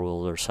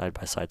 4-wheelers,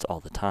 side-by-sides all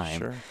the time.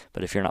 Sure.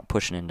 But if you're not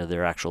pushing into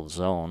their actual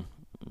zone,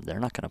 they're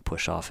not going to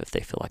push off if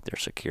they feel like they're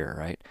secure,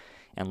 right?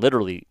 And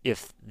literally,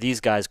 if these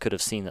guys could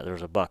have seen that there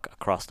was a buck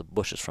across the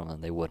bushes from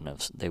them, they would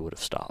have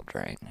stopped,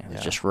 right? It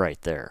was just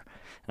right there.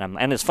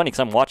 And it's funny because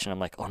I'm watching, I'm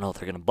like, oh no,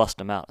 they're going to bust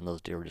them out. And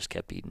those deer just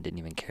kept eating, didn't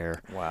even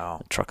care. Wow.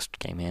 The trucks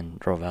came in,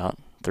 drove out,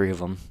 3 of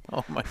them.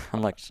 Oh my.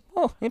 I'm like,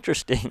 oh,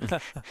 interesting.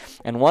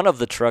 And one of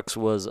the trucks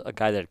was a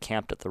guy that had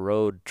camped at the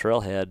road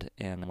trailhead.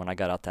 And when I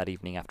got out that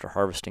evening after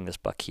harvesting this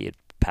buck, he had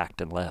packed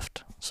and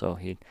left. So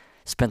he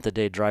spent the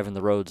day driving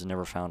the roads and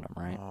never found him,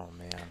 right? Oh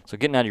man. So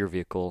getting out of your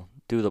vehicle,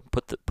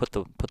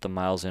 put the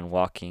miles in,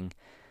 walking,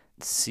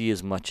 see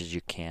as much as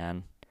you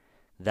can.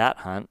 That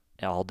hunt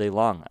all day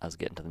long, I was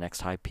getting to the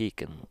next high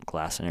peak and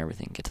glassing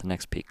everything. Get to the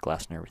next peak,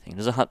 glassing everything.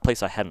 There's a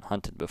place I hadn't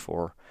hunted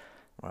before.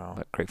 Wow.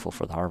 But grateful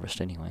for the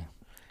harvest anyway.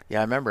 Yeah,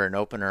 I remember an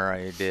opener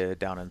I did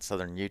down in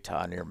southern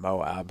Utah near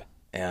Moab,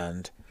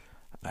 and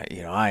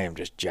I am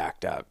just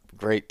jacked up.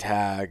 Great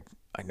tag.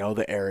 I know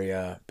the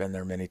area. Been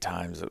there many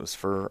times. It was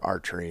for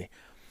archery,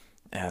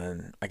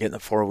 and I get in the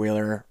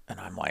 4-wheeler, and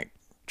I'm like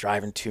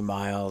driving 2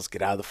 miles.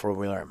 Get out of the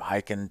 4-wheeler. I'm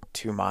hiking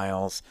 2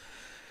 miles.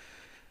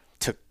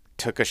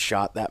 Took a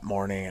shot that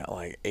morning at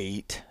like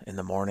 8 in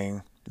the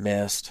morning.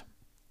 Missed.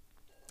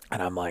 And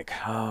I'm like,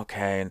 oh,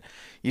 okay. And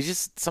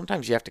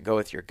sometimes you have to go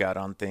with your gut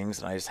on things.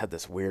 And I just had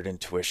this weird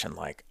intuition,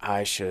 like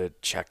I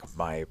should check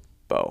my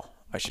bow.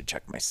 I should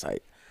check my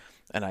sight.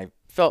 And I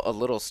felt a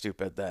little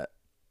stupid that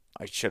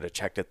I should have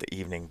checked it the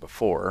evening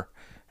before.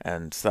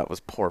 And so that was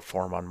poor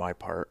form on my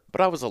part.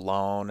 But I was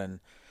alone. And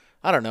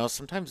I don't know,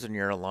 sometimes when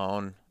you're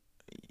alone,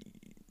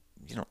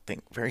 you don't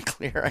think very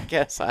clear, I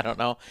guess. I don't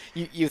know.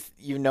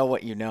 You know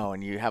what you know,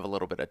 and you have a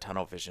little bit of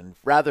tunnel vision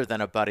rather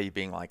than a buddy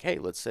being like, hey,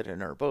 let's sit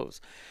in our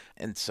bows.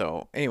 And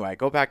so anyway, I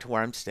go back to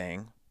where I'm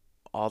staying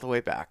all the way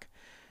back,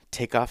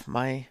 take off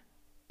my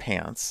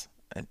pants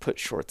and put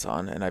shorts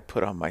on, and I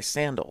put on my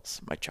sandals,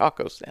 my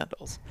Chaco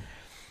sandals.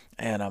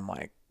 And I'm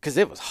like, because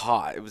it was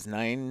hot. It was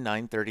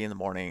 9:30 in the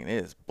morning, and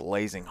it is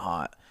blazing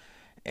hot.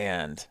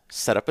 And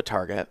set up a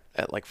target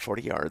at like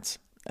 40 yards.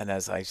 And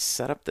as I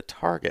set up the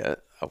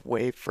target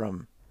away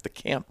from the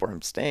camp where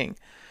I'm staying,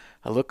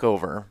 I look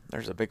over.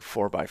 There's a big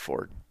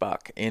 4x4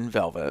 buck in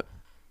velvet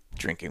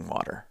drinking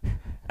water.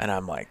 And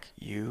I'm like,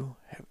 and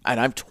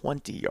I'm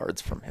 20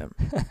 yards from him.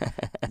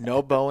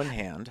 No bow in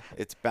hand.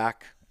 It's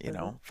back,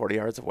 40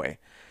 yards away.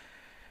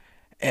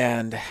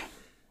 And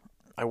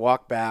I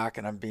walk back,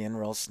 and I'm being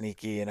real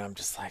sneaky, and I'm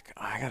just like,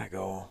 I got to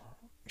go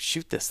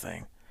shoot this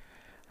thing.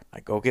 I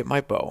go get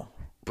my bow,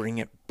 bring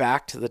it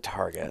back to the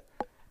target,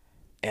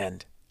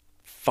 and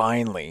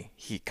finally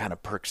he kind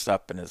of perks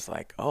up and is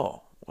like,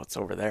 oh, what's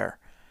over there?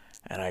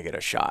 And I get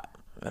a shot,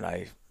 and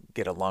I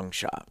get a lung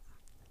shot,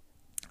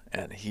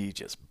 and he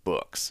just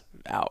books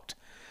out.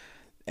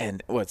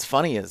 And what's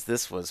funny is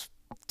this was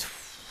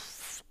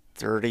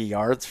 30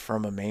 yards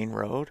from a main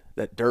road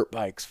that dirt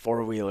bikes,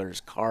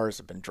 4-wheelers, cars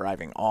have been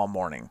driving all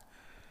morning.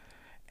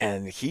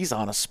 And he's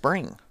on a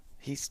spring.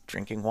 He's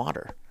drinking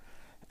water.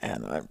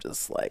 And I'm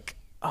just like,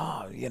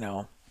 oh,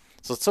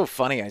 So it's so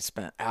funny. I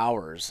spent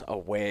hours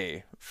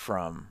away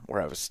from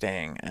where I was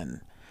staying,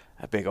 and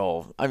a big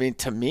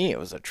to me, it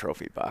was a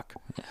trophy buck,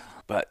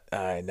 but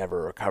I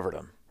never recovered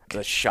him.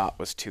 The shot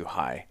was too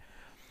high.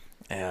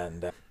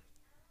 And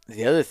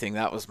the other thing,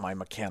 that was my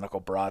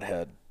mechanical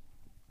broadhead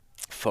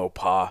faux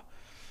pas.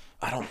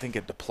 I don't think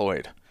it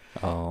deployed.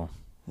 Oh.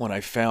 When I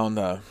found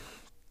the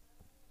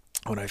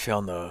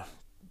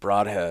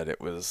broadhead, it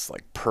was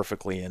like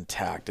perfectly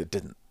intact. It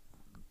didn't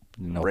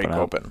break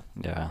open.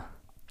 Yeah.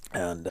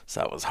 And so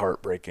that was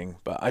heartbreaking.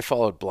 But I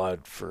followed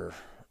blood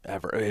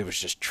forever. It was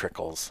just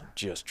trickles.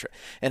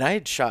 And I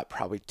had shot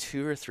probably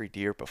 2 or 3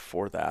 deer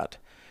before that.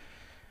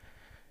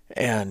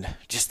 And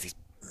just these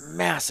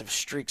massive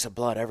streaks of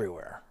blood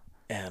everywhere.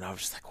 And I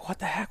was just like, what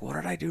the heck? What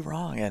did I do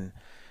wrong?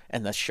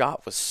 And the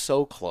shot was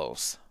so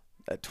close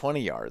at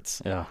 20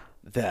 yards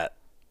that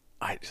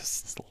I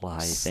just Lie, I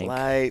think.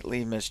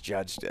 slightly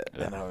misjudged it.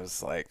 Yeah. And I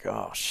was like,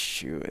 oh,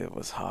 shoot, it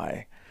was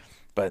high.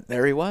 But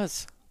there he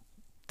was,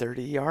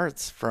 30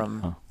 yards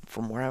from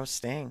where I was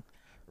staying,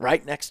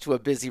 right next to a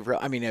busy road.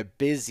 I mean, a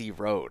busy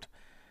road.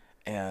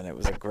 And it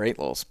was a great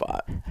little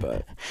spot.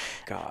 But,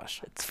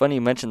 gosh. It's funny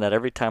you mention that.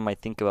 Every time I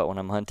think about when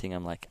I'm hunting,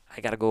 I'm like,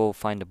 I got to go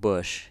find a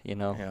bush, Yeah.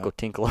 go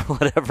tinkle or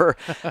whatever.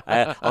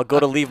 I'll go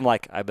to leave. I'm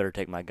like, I better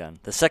take my gun.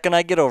 The second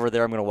I get over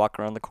there, I'm going to walk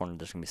around the corner.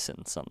 There's going to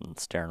be something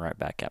staring right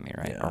back at me,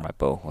 right? Yeah. Or my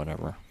bow,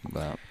 whatever.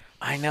 But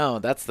I know.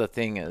 That's the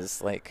thing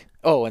is like,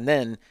 oh, and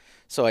then,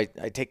 so I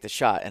take the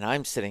shot and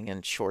I'm sitting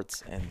in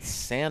shorts and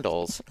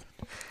sandals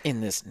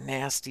in this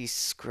nasty,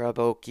 scrub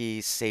oaky,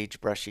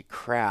 sagebrushy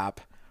crap.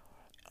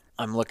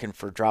 I'm looking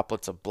for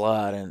droplets of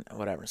blood and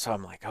whatever. So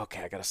I'm like,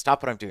 okay, I got to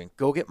stop what I'm doing.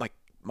 Go get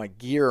my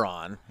gear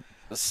on.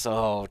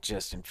 So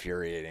just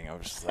infuriating. I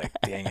was just like,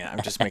 dang it.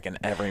 I'm just making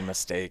every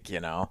mistake,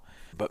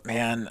 But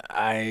man,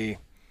 I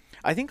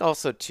think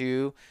also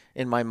too,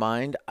 in my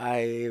mind,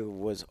 I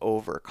was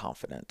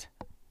overconfident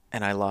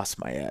and I lost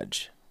my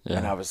edge. Yeah.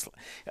 And I was,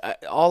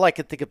 all I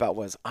could think about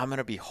was, I'm going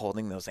to be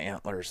holding those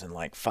antlers in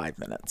like 5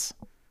 minutes.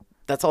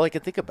 That's all I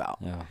could think about.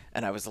 Yeah.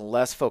 And I was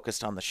less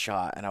focused on the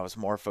shot and I was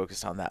more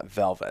focused on that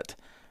velvet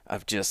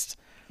of just,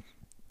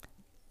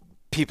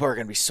 people are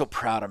going to be so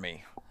proud of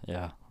me.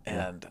 yeah.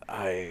 And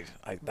I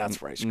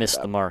that's where I screwed Missed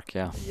up. the mark,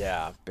 yeah.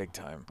 Yeah, big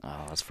time.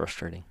 Oh, that's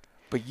frustrating.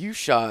 But you've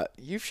shot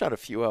a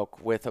few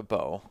elk with a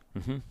bow.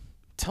 Mm-hmm.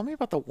 Tell me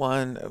about the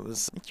one. It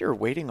was, I think you were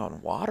waiting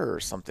on water or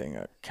something.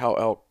 A cow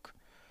elk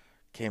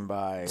came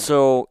by.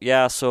 So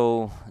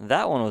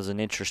that one was an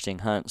interesting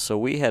hunt. So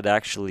we had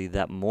actually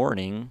that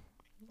morning,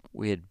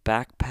 we had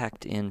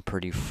backpacked in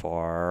pretty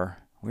far.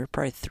 We were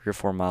probably 3 or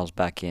 4 miles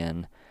back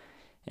in,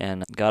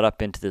 and got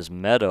up into this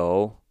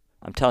meadow.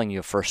 I'm telling you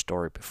a first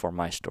story before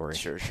my story.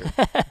 Sure.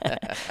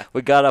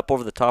 We got up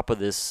over the top of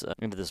this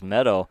into this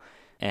meadow,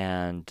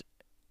 and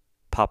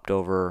popped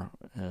over,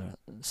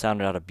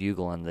 sounded out a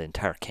bugle, and the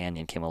entire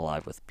canyon came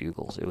alive with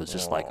bugles. It was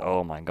just like,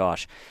 oh my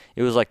gosh.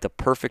 It was like the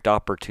perfect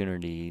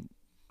opportunity.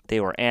 They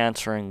were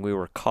answering, we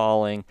were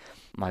calling.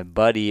 My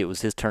buddy, it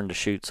was his turn to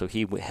shoot, so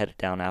he headed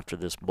down after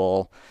this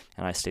bull,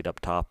 and I stayed up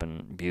top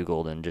and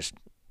bugled and just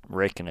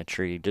raking a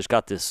tree. Just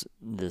got this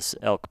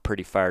elk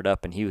pretty fired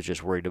up, and he was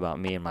just worried about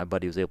me, and my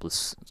buddy was able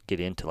to get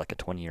into like a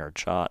 20-yard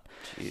shot.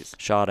 Jeez.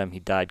 Shot him, he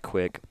died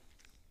quick.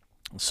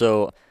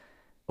 So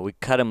we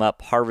cut him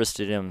up,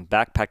 harvested him,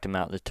 backpacked him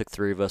out. It took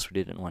 3 of us. We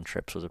did it in one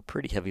trip, so it was a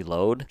pretty heavy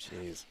load.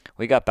 Jeez.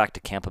 We got back to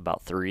camp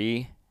about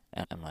 3,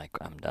 and I'm like,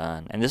 I'm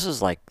done. And this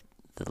was like,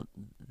 there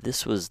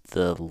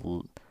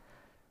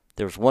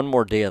was one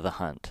more day of the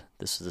hunt.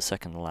 This is the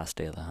second to last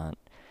day of the hunt,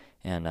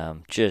 and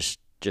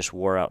just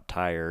wore out,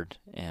 tired,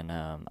 and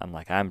I'm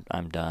like, I'm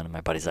done. And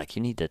my buddy's like,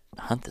 you need to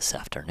hunt this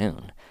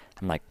afternoon.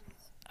 I'm like,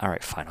 all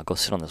right, fine, I'll go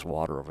sit on this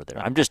water over there.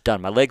 I'm just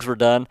done. My legs were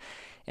done.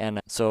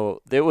 And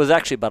so it was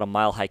actually about a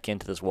mile hike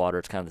into this water.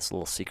 It's kind of this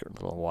little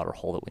secret little water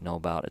hole that we know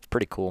about. It's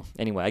pretty cool.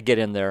 Anyway, I get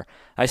in there.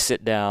 I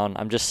sit down.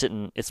 I'm just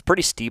sitting. It's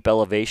pretty steep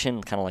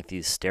elevation, kind of like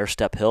these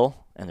stair-step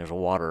hill, and there's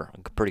a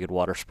pretty good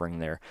water spring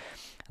there.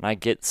 And I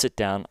sit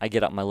down. I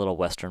get out my little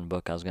Western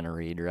book I was going to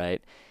read,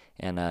 right?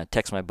 And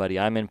text my buddy,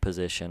 I'm in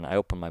position. I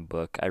open my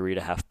book. I read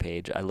a half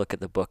page. I look at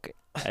the book,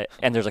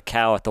 and there's a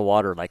cow at the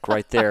water, like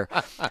right there.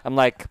 I'm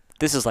like,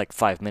 this is like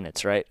 5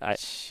 minutes, right?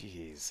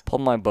 Jeez. Pulled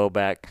my bow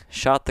back,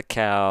 shot the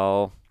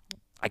cow.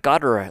 I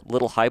got her a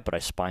little high, but I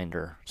spined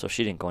her, so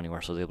she didn't go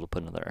anywhere, so I was able to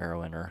put another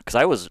arrow in her. Because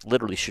I was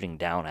literally shooting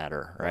down at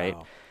her, right?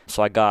 Wow.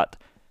 So I got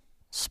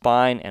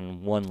spine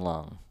and 1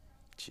 lung.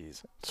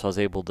 Jeez. So I was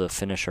able to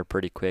finish her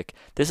pretty quick.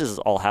 This is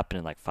all happened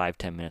in like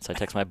 5-10 minutes. I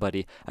text my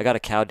buddy, I got a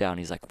cow down.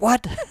 He's like,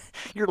 what?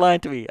 You're lying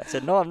to me. I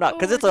said, no, I'm not,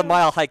 because it's a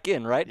mile hike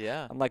in, right?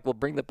 Yeah. I'm like, well,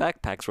 bring the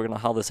backpacks. We're going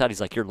to haul this out. He's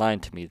like, you're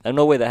lying to me. There's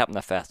no way that happened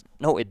that fast.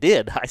 No, it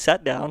did. I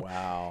sat down,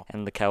 Wow.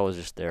 and the cow was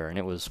just there, and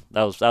that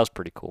was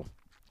pretty cool.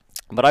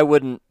 But I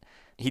wouldn't.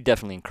 He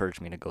definitely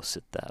encouraged me to go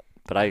sit that.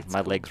 But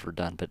my legs were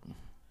done. But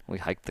we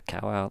hiked the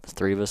cow out. The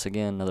 3 of us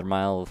again, another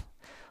mile of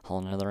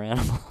hauling another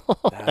animal.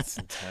 That's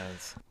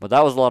intense. But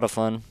that was a lot of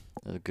fun.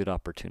 It was a good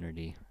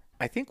opportunity.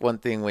 I think one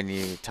thing when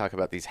you talk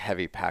about these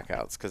heavy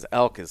packouts, because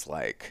elk is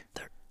like,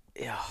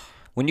 yeah.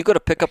 When you go to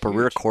pick up a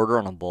rear quarter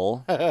on a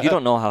bull, you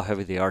don't know how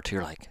heavy they are till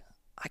you're like,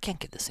 I can't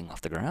get this thing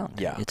off the ground.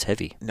 Yeah. It's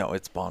heavy. No,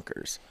 it's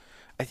bonkers.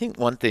 I think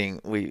one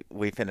thing,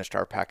 we finished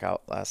our pack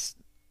out last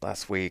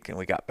week, and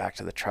we got back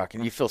to the truck,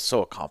 and you feel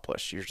so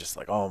accomplished. You're just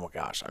like, oh my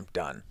gosh, I'm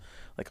done.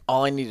 Like,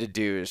 all I need to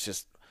do is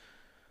just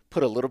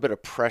put a little bit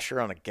of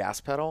pressure on a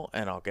gas pedal,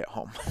 and I'll get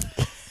home.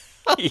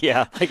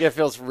 Yeah. Like, it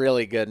feels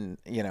really good, and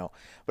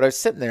but I was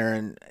sitting there,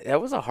 and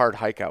that was a hard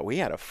hike out. We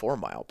had a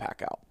 4-mile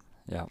pack out.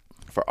 Yeah.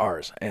 For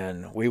ours,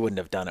 and we wouldn't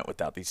have done it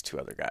without these 2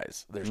 other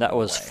guys. There's That no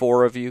was way.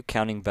 4 of you,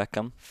 counting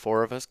Beckham.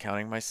 4 of us,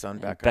 counting my son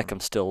Beckham.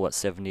 Beckham's still,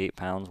 78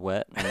 pounds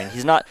wet? I mean,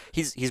 he's not,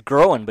 he's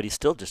growing, but he's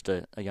still just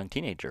a young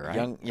teenager,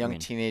 right? Young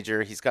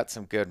teenager. He's got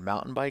some good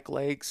mountain bike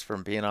legs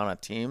from being on a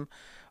team.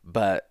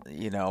 But,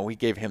 we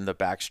gave him the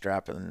back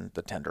strap and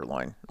the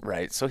tenderloin,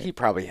 right? So he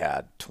probably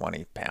had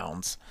 20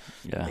 pounds,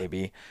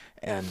 maybe.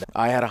 And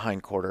I had a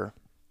hindquarter,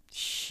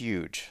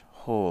 huge.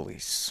 Holy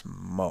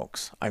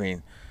smokes. I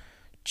mean,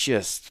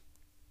 just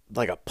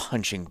like a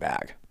punching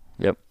bag.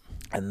 Yep.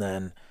 And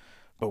then,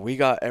 but we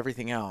got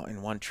everything out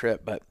in one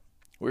trip. But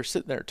we were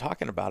sitting there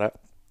talking about it.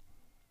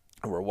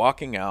 And we're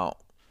walking out.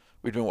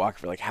 We'd been walking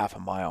for like half a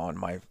mile,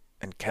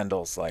 and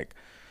Kendall's like,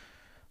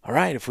 all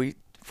right, if we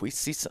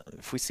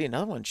see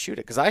another one, shoot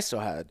it, because I still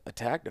had a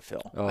tag to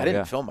fill. I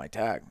didn't fill my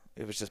tag;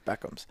 it was just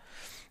Beckham's,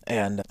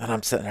 and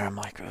I'm sitting there. I'm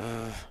like,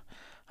 I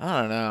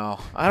don't know.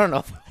 I don't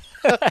know.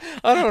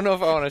 I don't know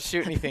if I want to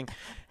shoot anything.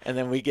 And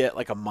then we get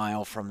like a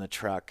mile from the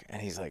truck, and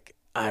he's like,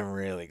 I'm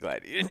really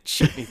glad you didn't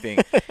shoot anything,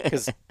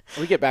 because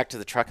we get back to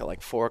the truck at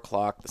like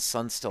 4:00. The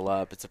sun's still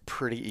up. It's a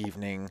pretty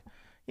evening.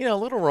 A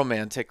little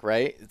romantic,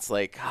 right? It's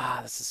like,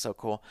 this is so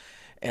cool.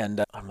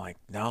 And I'm like,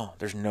 no,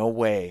 there's no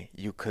way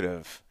you could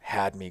have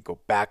had me go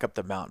back up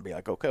the mountain and be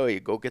like, okay,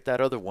 go get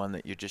that other one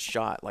that you just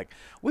shot. Like,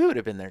 we would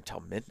have been there till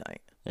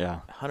midnight.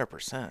 Yeah.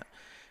 100%.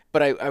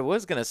 But I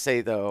was going to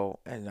say, though,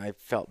 and I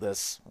felt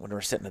this when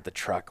we're sitting at the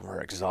truck and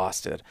we're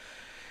exhausted,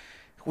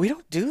 we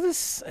don't do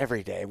this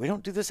every day. We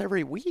don't do this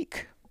every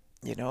week.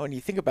 And you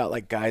think about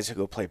like guys who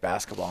go play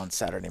basketball on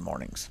Saturday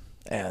mornings.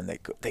 And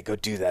they go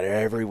do that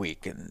every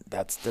week, and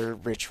that's their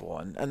ritual,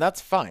 and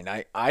that's fine.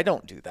 I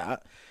don't do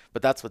that,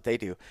 but that's what they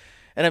do.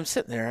 And I'm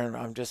sitting there, and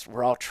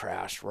we're all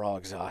trashed, we're all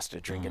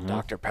exhausted, drinking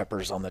Dr.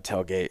 Peppers on the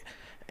tailgate,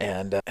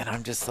 and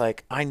I'm just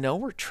like, I know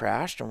we're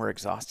trashed and we're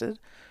exhausted,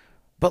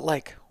 but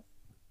like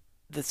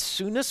the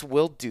soonest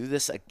we'll do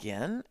this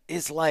again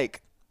is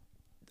like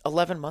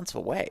 11 months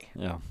away.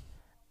 Yeah.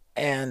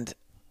 And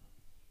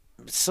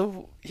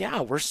so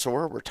we're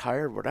sore, we're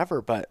tired,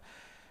 whatever, but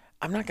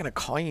I'm not going to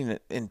call you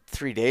in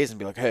 3 days and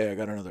be like, hey, I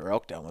got another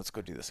elk down. Let's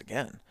go do this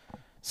again.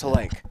 So,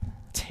 like,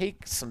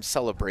 take some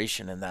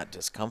celebration in that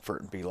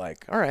discomfort and be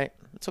like, all right,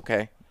 it's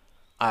okay.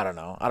 I don't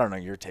know. I don't know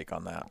your take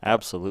on that.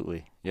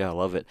 Absolutely. Yeah, I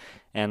love it.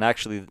 And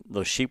actually,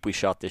 those sheep we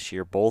shot this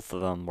year, both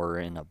of them were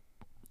in a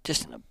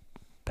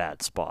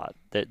bad spot.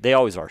 They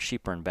always are.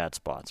 Sheep are in bad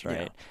spots,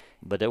 right? Yeah.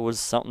 But it was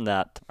something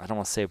that, I don't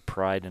want to say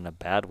pride in a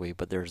bad way,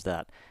 but there's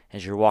that.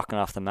 As you're walking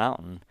off the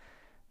mountain,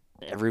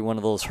 every one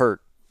of those hurt.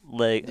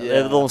 Like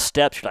those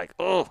steps, you're like,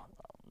 oh,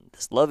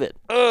 just love it.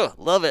 Oh,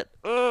 love it.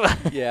 Oh.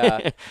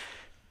 Yeah.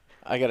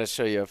 I got to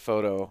show you a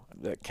photo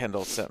that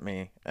Kendall sent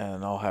me,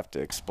 and I'll have to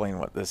explain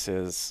what this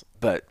is.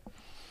 But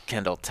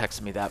Kendall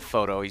texted me that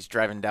photo. He's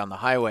driving down the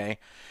highway.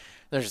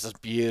 There's this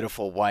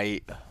beautiful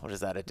white, what is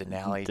that, a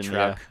Denali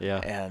truck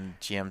and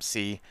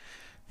GMC,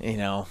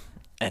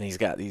 and he's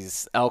got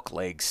these elk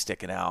legs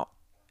sticking out.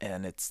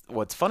 And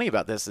what's funny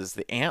about this is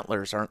the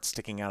antlers aren't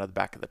sticking out of the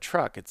back of the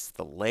truck. It's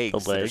the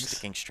legs that are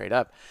sticking straight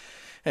up.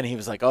 And he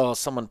was like, oh,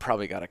 someone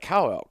probably got a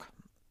cow elk,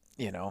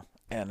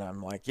 And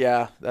I'm like,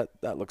 yeah,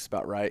 that looks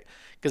about right.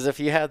 Because if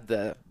you had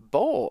the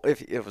bull,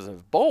 if it was a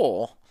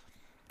bull,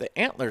 the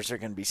antlers are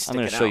going to be sticking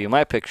out. I'm going to show you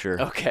my picture.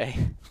 Okay.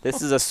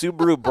 This is a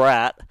Subaru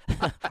Brat,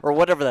 or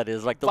whatever that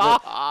is, like the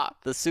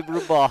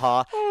Subaru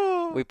Baja.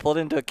 We pulled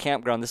into a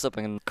campground. This is up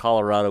in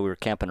Colorado. We were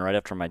camping right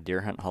after my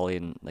deer hunt. Holly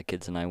and the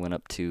kids and I went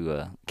up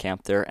to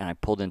camp there, and I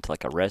pulled into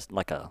like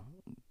a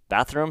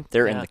bathroom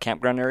there in the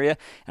campground area,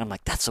 and I'm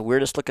like, that's the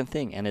weirdest looking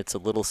thing, and it's a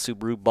little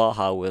Subaru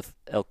Baja with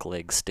elk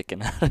legs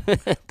sticking out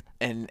of it.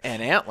 And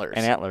antlers.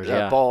 And antlers,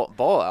 yeah. Bull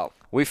elk.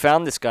 We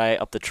found this guy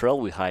up the trail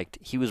we hiked.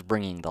 He was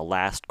bringing the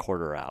last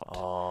quarter out.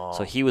 Oh.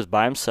 So he was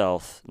by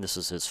himself. This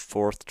is his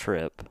 4th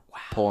trip,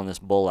 pulling this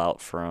bull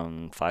out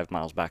from 5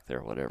 miles back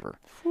there, whatever.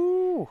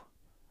 Whew.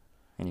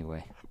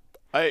 Anyway.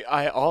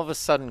 I all of a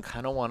sudden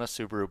kind of want a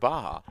Subaru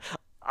Baja.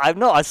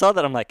 I saw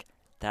that. I'm like,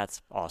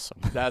 that's awesome.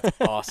 That's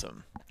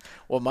awesome.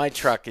 Well, my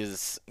truck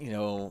is,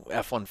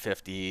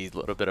 F-150, a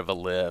little bit of a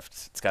lift.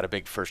 It's got a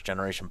big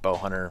first-generation bow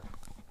hunter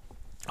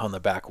on the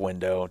back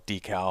window,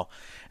 decal.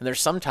 And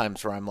there's some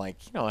times where I'm like,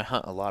 I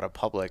hunt a lot of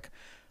public,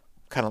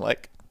 kind of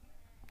like,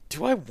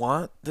 do I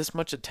want this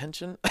much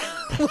attention?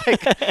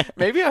 Like,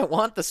 maybe I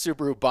want the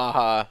Subaru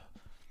Baja,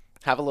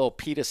 have a little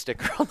PETA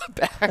sticker on the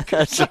back.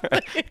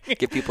 Right.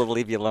 Get people to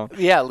leave you alone.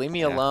 Yeah, leave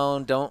me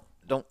alone. Don't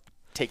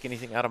take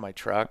anything out of my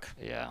truck.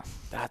 Yeah.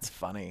 That's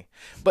funny.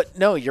 But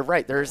no, you're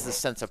right. There is this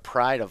sense of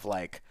pride of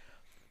like,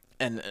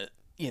 and,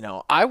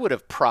 I would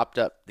have propped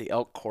up the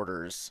elk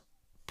quarters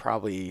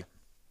probably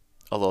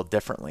a little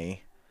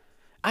differently.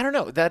 I don't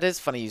know. That is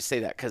funny you say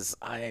that, because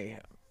I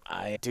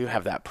do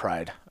have that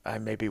pride. I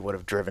maybe would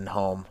have driven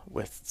home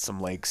with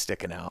some legs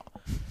sticking out.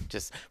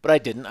 But I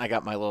didn't. I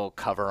got my little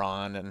cover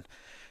on, and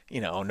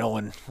no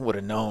one would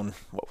have known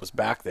what was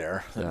back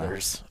there. Yeah.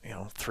 There's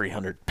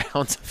 300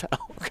 pounds of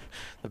elk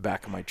in the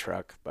back of my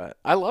truck. But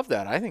I love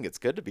that. I think it's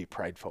good to be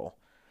prideful.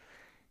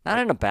 Not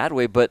in a bad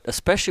way, but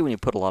especially when you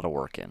put a lot of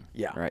work in.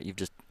 Yeah. Right. You've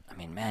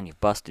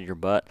busted your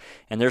butt.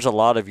 And there's a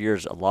lot of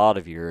years,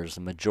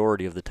 the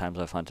majority of the times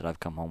I've hunted,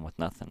 I've come home with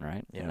nothing,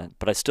 right? Yeah.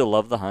 But I still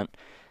love the hunt.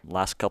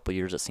 Last couple of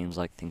years, it seems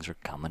like things are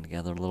coming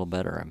together a little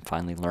better. I'm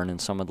finally learning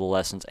some of the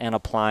lessons and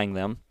applying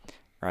them.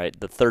 right?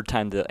 The third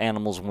time the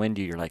animal's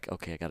windy, you're like,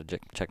 okay, I got to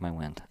check my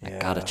wind. I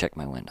got to Yeah. check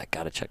my wind. I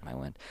got to check my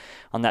wind.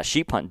 On that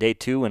sheep hunt, day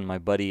 2, when my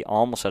buddy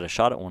almost had a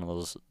shot at one of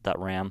those, that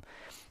ram,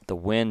 the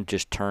wind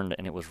just turned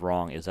and it was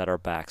wrong. It was at our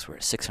backs. We're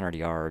at 600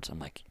 yards. I'm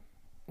like,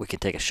 we can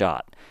take a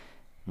shot.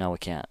 No, we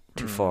can't.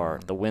 Too far.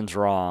 The wind's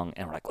wrong.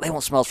 And we're like, well, they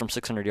won't smell us from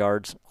 600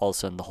 yards. All of a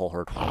sudden, the whole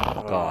herd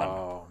gone.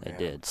 Oh, It man.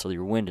 did. So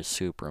your wind is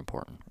super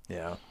important.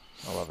 Yeah,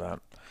 I love that.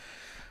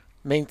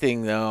 Main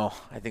thing, though,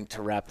 I think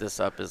to wrap this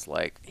up is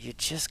like you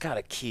just got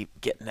to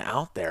keep getting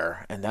out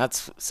there. And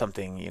that's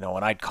something,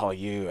 when I'd call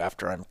you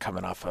after I'm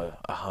coming off a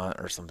hunt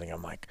or something,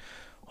 I'm like,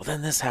 well,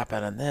 then this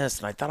happened and this,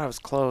 and I thought I was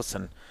close.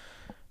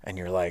 And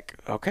you're like,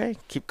 okay,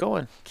 keep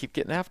going, keep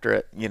getting after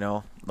it.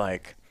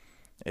 Like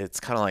it's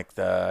kind of like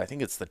I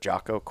think it's the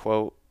Jocko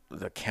quote,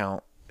 the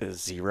count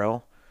is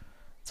 0.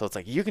 So it's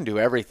like you can do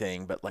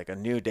everything, but like a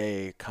new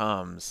day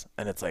comes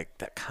and it's like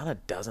that kind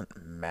of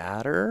doesn't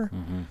matter.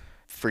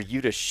 For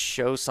you to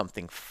show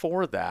something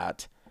for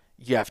that,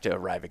 you have to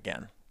arrive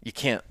again. You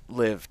can't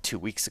live 2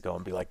 weeks ago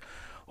and be like,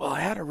 well, I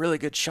had a really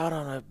good shot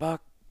on a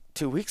buck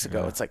 2 weeks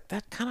ago. It's like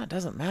that kind of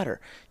doesn't matter.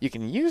 You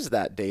can use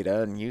that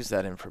data and use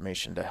that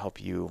information to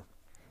help you,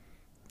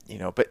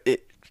 but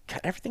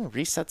everything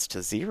resets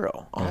to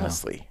 0,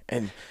 honestly.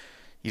 And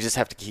you just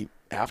have to keep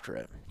after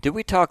it. Did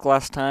we talk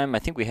last time? I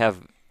think we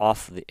have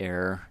off the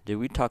air. Did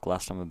we talk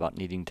last time about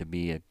needing to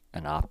be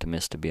an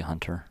optimist to be a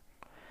hunter?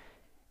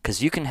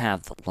 Because you can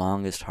have the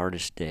longest,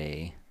 hardest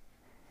day.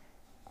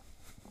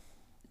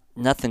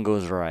 Nothing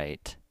goes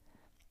right.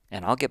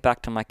 And I'll get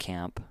back to my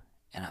camp,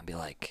 and I'll be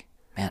like,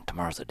 man,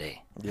 tomorrow's the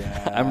day.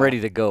 Yeah. I'm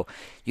ready to go.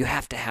 You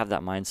have to have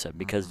that mindset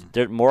because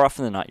more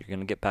often than not, you're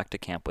going to get back to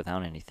camp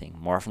without anything.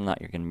 More often than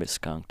not, you're going to be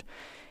skunked.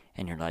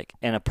 And you're like,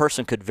 and a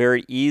person could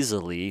very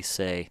easily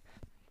say,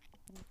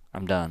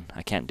 I'm done.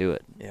 I can't do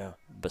it. Yeah.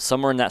 But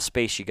somewhere in that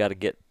space, you got to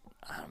get,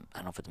 I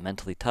don't know if it's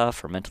mentally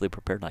tough or mentally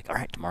prepared. Like, all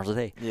right, tomorrow's the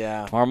day.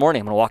 Yeah. Tomorrow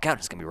morning, I'm going to walk out.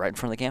 It's going to be right in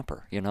front of the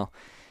camper,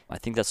 I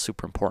think that's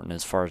super important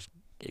as far as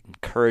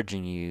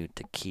encouraging you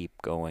to keep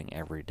going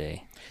every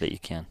day that you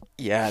can.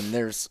 Yeah, and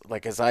there's,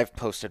 like, as I've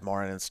posted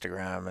more on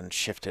Instagram and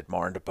shifted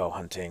more into bow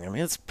hunting, I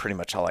mean, it's pretty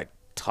much all I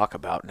talk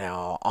about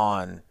now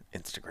on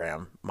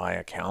Instagram, my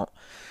account.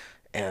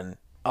 And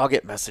I'll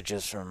get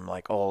messages from,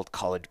 like, old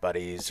college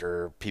buddies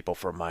or people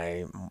from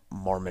my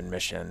Mormon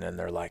mission, and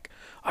they're like,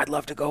 I'd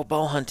love to go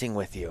bow hunting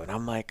with you. And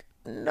I'm like,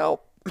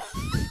 nope.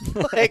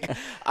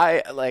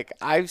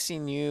 I've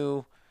seen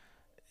you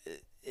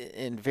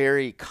in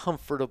very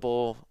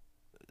comfortable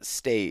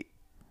state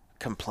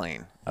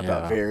complain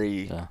about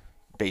very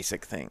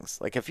basic things.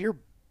 Like if you're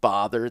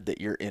bothered that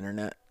your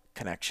internet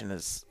connection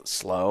is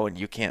slow and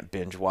you can't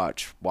binge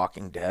watch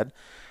Walking Dead,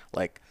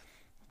 like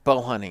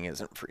bow hunting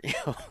isn't for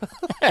you.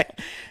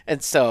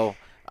 And so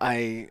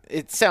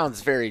it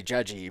sounds very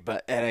judgy,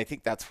 and I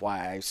think that's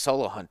why I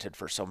solo hunted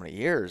for so many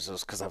years,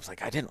 was because I was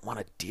like, I didn't want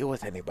to deal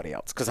with anybody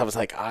else, because I was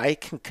like, I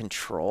can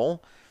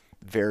control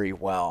very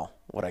well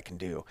what I can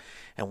do.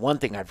 And one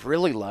thing I've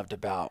really loved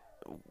about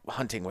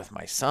hunting with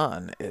my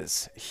son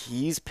is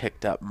he's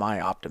picked up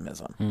my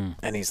optimism,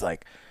 and he's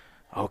like,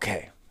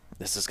 okay,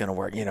 this is going to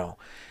work,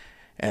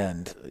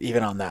 and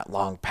even on that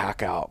long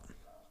pack out,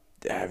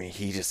 I mean,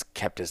 he just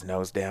kept his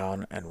nose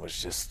down and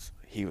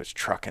he was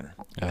trucking,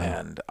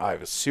 and I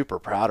was super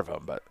proud of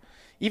him. But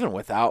even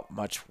without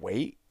much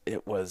weight,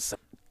 it was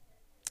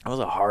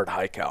a hard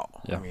hike out.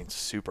 I mean,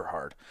 super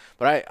hard.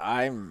 But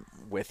I'm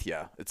with you.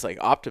 It's like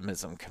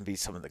optimism can be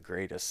some of the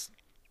greatest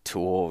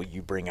tool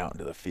you bring out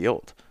into the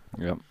field.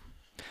 Yep.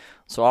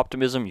 So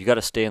optimism, you got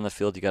to stay in the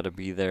field. You got to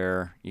be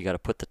there. You got to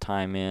put the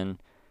time in.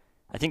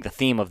 I think the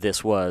theme of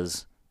this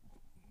was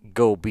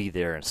go be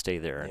there and stay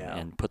there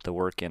and put the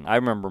work in. I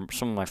remember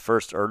some of my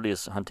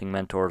earliest hunting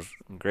mentors,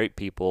 great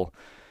people,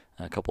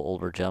 a couple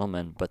older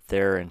gentlemen, but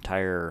their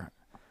entire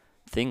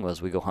thing was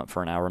we go hunt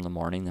for an hour in the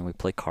morning, then we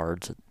play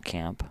cards at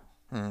camp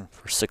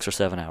for 6 or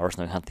 7 hours,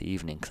 and then we hunt the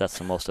evening because that's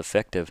the most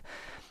effective.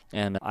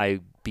 And I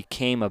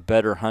became a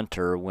better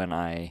hunter when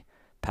I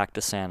packed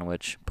a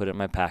sandwich, put it in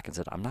my pack, and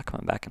said, I'm not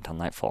coming back until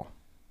nightfall.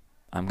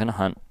 I'm going to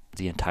hunt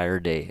the entire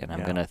day, and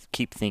I'm going to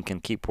keep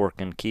thinking, keep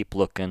working, keep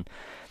looking.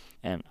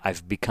 And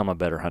I've become a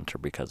better hunter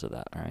because of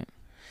that, right?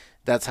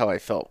 That's how I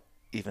felt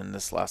even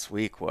this last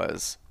week.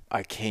 Was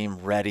I came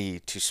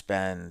ready to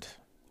spend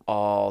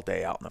all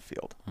day out in the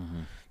field.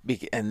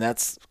 And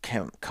that's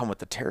come with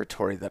the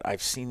territory that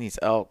I've seen these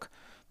elk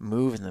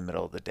move in the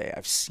middle of the day.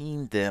 I've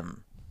seen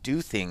them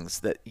do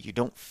things that you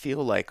don't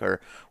feel like are,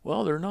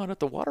 well, they're not at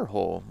the water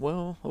hole.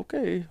 Well,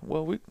 okay,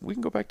 well, we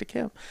can go back to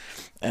camp.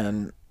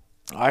 And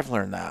I've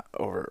learned that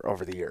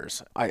over the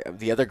years.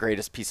 The other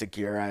greatest piece of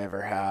gear I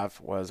ever have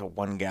was a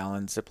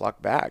 1-gallon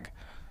Ziploc bag.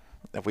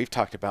 We've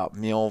talked about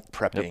meal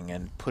prepping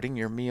and putting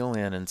your meal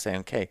in and saying,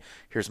 okay,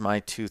 here's my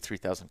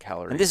 3,000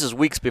 calories. And this is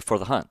weeks before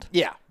the hunt.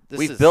 Yeah.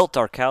 We've built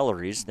our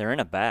calories. They're in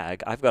a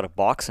bag. I've got a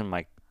box in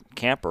my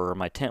camper or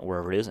my tent,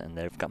 wherever it is, and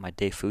they've got my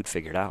day food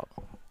figured out.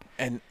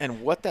 And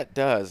what that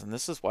does, and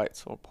this is why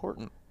it's so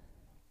important,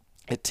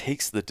 it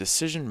takes the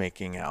decision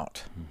making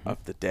out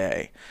of the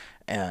day.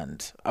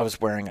 And I was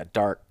wearing a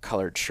dark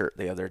colored shirt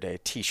the other day,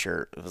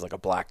 t-shirt. It was like a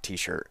black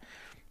t-shirt.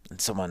 And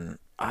someone,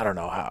 I don't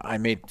know how, I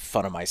made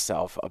fun of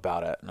myself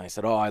about it. And I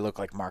said, oh, I look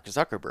like Mark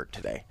Zuckerberg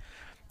today.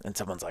 And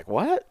someone's like,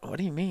 what? What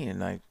do you mean?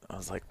 And I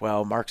was like,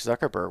 well, Mark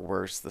Zuckerberg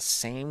wears the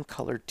same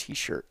colored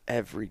t-shirt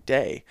every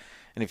day.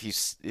 And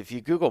if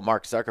you Google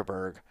Mark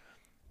Zuckerberg,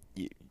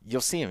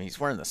 you'll see him. He's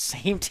wearing the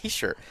same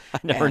t-shirt. I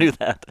never knew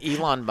that.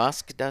 Elon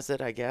Musk does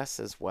it, I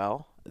guess, as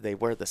well. They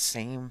wear the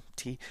same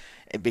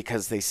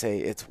because they say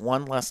it's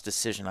one less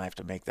decision I have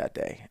to make that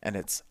day. And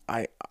it's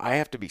I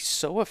have to be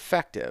so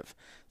effective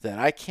that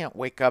I can't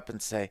wake up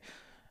and say,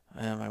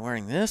 am I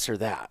wearing this or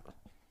that?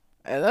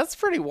 And that's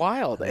pretty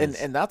wild.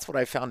 And that's what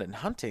I found in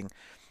hunting.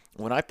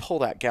 When I pull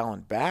that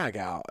gallon bag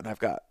out and I've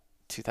got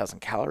 2,000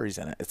 calories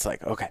in it, it's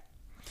like, okay,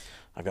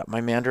 I've got my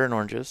mandarin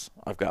oranges.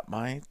 I've got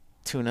my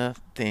tuna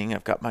thing.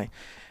 I've got my...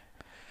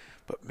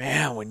 But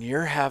man, when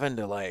you're having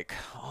to like,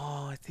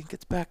 oh, I think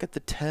it's back at the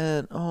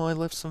tent. Oh, I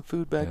left some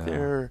food back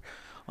there.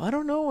 I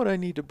don't know what I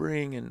need to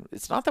bring. And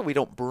it's not that we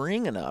don't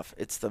bring enough.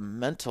 It's the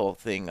mental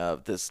thing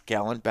of this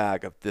gallon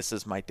bag of this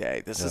is my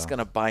day. This is going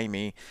to buy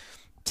me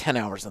 10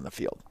 hours in the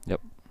field.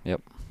 Yep.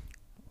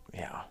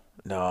 Yeah.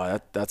 No,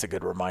 that's a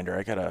good reminder.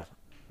 I got to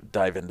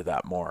dive into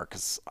that more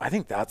because I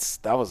think that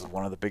was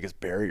one of the biggest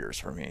barriers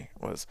for me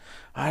was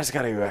I just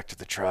got to go back to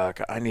the truck.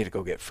 I need to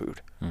go get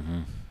food.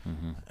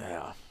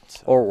 Yeah.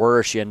 So. Or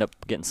worse, you end up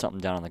getting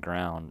something down on the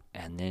ground,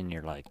 and then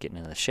you're like getting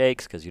in the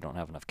shakes because you don't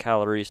have enough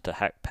calories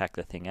to pack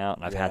the thing out.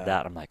 And I've had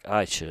that. I'm like,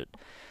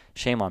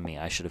 shame on me.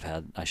 I should have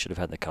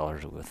had the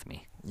calories with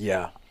me.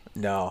 Yeah.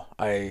 No,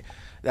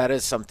 that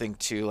is something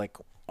too. Like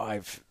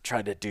I've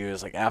tried to do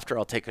is like after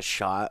I'll take a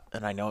shot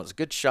and I know it's a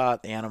good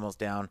shot, the animal's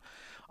down,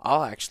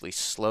 I'll actually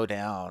slow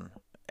down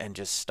and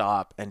just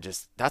stop and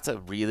that's a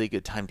really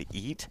good time to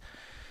eat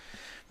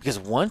because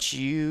once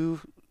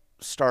you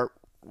start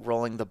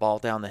rolling the ball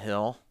down the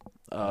hill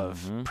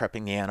of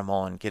prepping the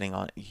animal and getting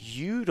on,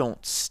 you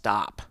don't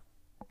stop.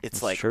 It's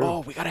that's like, true. Oh,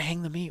 we got to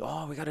hang the meat.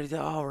 Oh, we got to do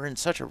that. Oh, we're in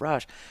such a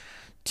rush.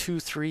 2,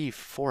 3,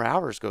 4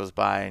 hours goes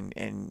by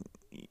and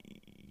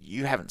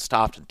you haven't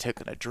stopped and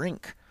taken a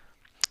drink.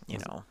 You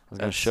know,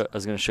 I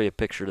was going to show you a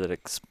picture that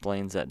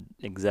explains that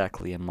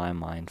exactly in my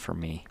mind for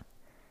me.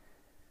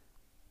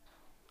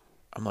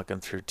 I'm looking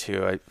through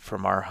too.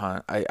 From our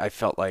hunt, I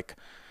felt like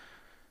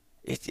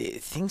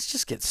things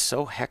just get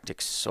so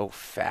hectic so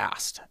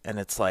fast, and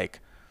it's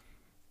like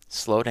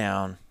slow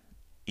down,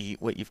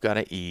 eat what you've got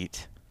to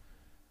eat.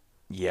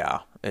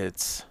 Yeah,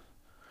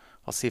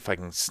 I'll see if I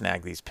can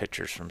snag these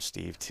pictures from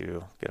Steve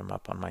too, get them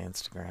up on my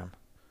Instagram.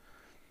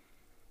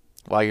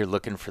 While you're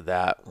looking for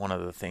that, one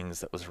of the things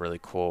that was really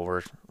cool,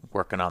 we're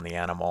working on the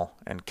animal,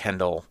 and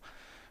Kendall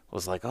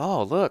was like,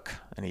 oh, look.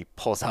 And he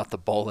pulls out the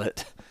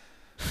bullet,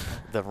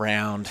 the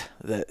round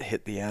that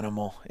hit the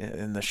animal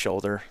in the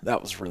shoulder. That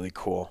was really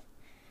cool.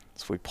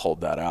 So we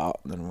pulled that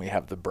out, and then we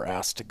have the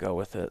brass to go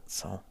with it.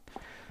 So,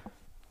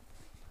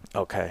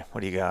 okay,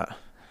 what do you got?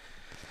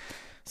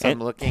 So I'm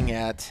looking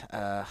at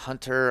a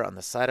hunter on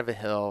the side of a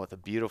hill with a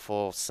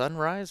beautiful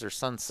sunrise or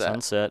sunset?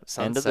 Sunset.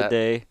 End of the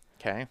day.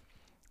 Okay.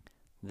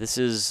 This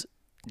is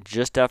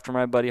just after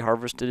my buddy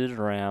harvested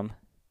a ram.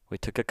 We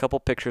took a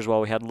couple pictures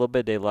while we had a little bit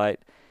of daylight.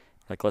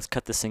 Like, let's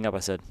cut this thing up. I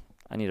said,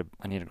 I need a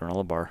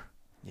granola bar.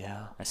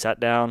 Yeah. I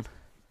sat down,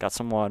 got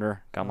some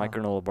water, got my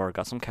granola bar,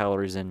 got some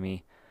calories in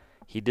me.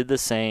 He did the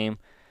same.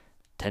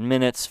 10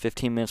 minutes,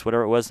 15 minutes,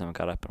 whatever it was, then we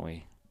got up and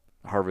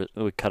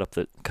we cut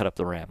up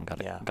the ram and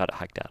got it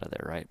hiked out of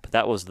there, right? But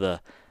that was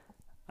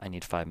I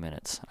need 5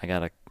 minutes. I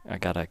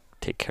gotta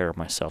take care of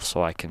myself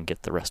so I can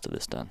get the rest of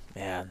this done.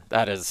 Man,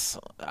 that's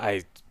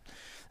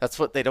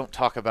what they don't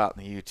talk about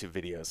in the YouTube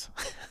videos.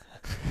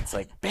 It's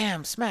like,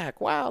 bam,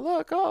 smack, wow,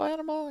 look, oh,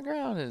 animal on the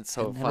ground. And it's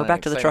so fun. We're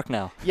back to the truck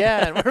now.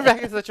 Yeah, and we're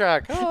back to the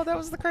truck. Oh, that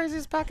was the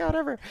craziest pack out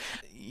ever.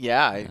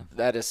 Yeah,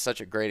 that is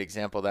such a great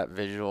example, that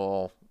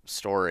visual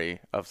story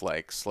of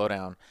like, slow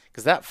down.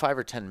 Because that 5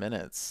 or 10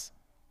 minutes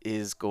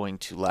is going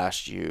to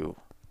last you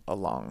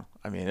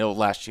it'll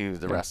last you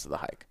the rest of the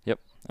hike. Yep.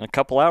 In a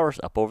couple hours,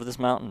 up over this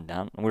mountain,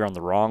 down. We were on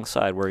the wrong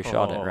side where he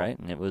shot it, right?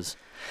 And it was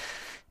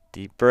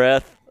deep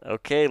breath.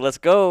 Okay, let's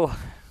go.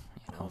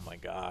 Oh my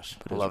gosh,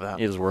 I love that.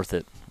 It was worth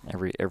it.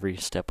 Every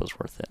step was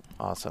worth it.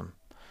 Awesome.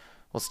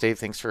 Well, Steve,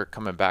 thanks for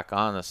coming back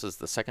on. This is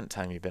the second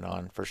time you've been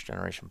on First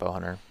Generation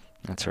Bowhunter.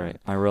 That's right.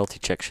 My royalty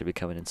check should be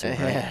coming in soon,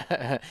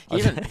 right?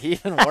 He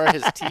even wore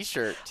his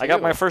T-shirt, too. I got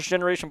my First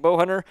Generation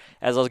Bowhunter.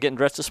 As I was getting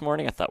dressed this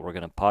morning, I thought we're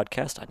going to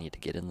podcast. I need to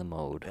get in the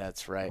mode.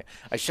 That's right.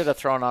 I should have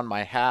thrown on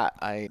my hat.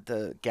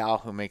 The gal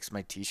who makes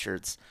my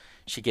T-shirts,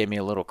 she gave me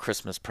a little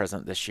Christmas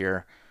present this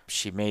year.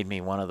 She made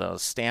me one of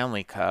those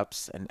Stanley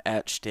cups and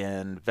etched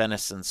in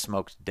venison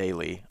smoked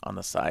daily on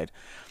the side.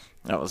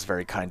 That was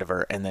very kind of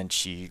her. And then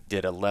she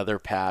did a leather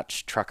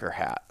patch trucker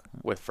hat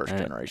with First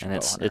Generation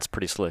Bowhunter. It's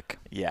pretty slick.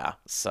 Yeah.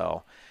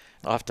 So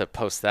I'll have to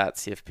post that,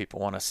 see if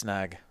people want to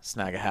snag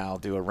a hat. I'll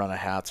do a run of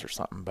hats or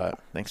something. But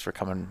thanks for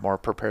coming more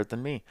prepared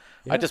than me.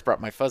 Yeah. I just brought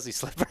my fuzzy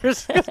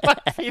slippers because my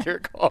feet are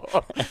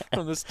cold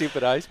from the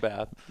stupid ice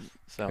bath.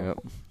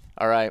 So,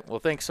 All right. Well,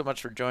 thanks so much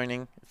for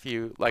joining. If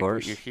you like what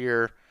course. you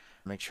hear,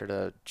 make sure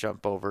to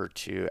jump over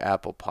to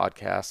Apple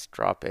Podcasts,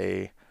 drop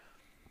a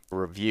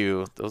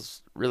review.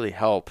 Those really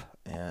help.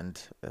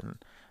 And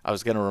I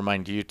was going to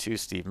remind you too,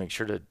 Steve, make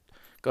sure to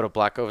go to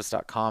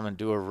blackovis.com and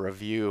do a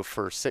review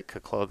for Sitka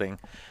clothing.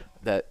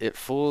 That it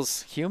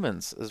fools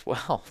humans as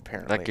well,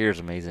 apparently. That gear is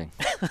amazing.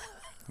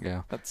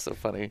 Yeah. That's so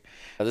funny.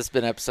 This has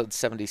been episode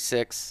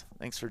 76.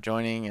 Thanks for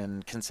joining,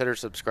 and consider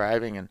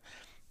subscribing and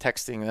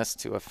texting this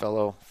to a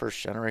fellow first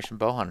generation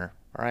bow hunter.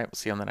 All right, we'll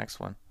see you on the next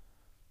one.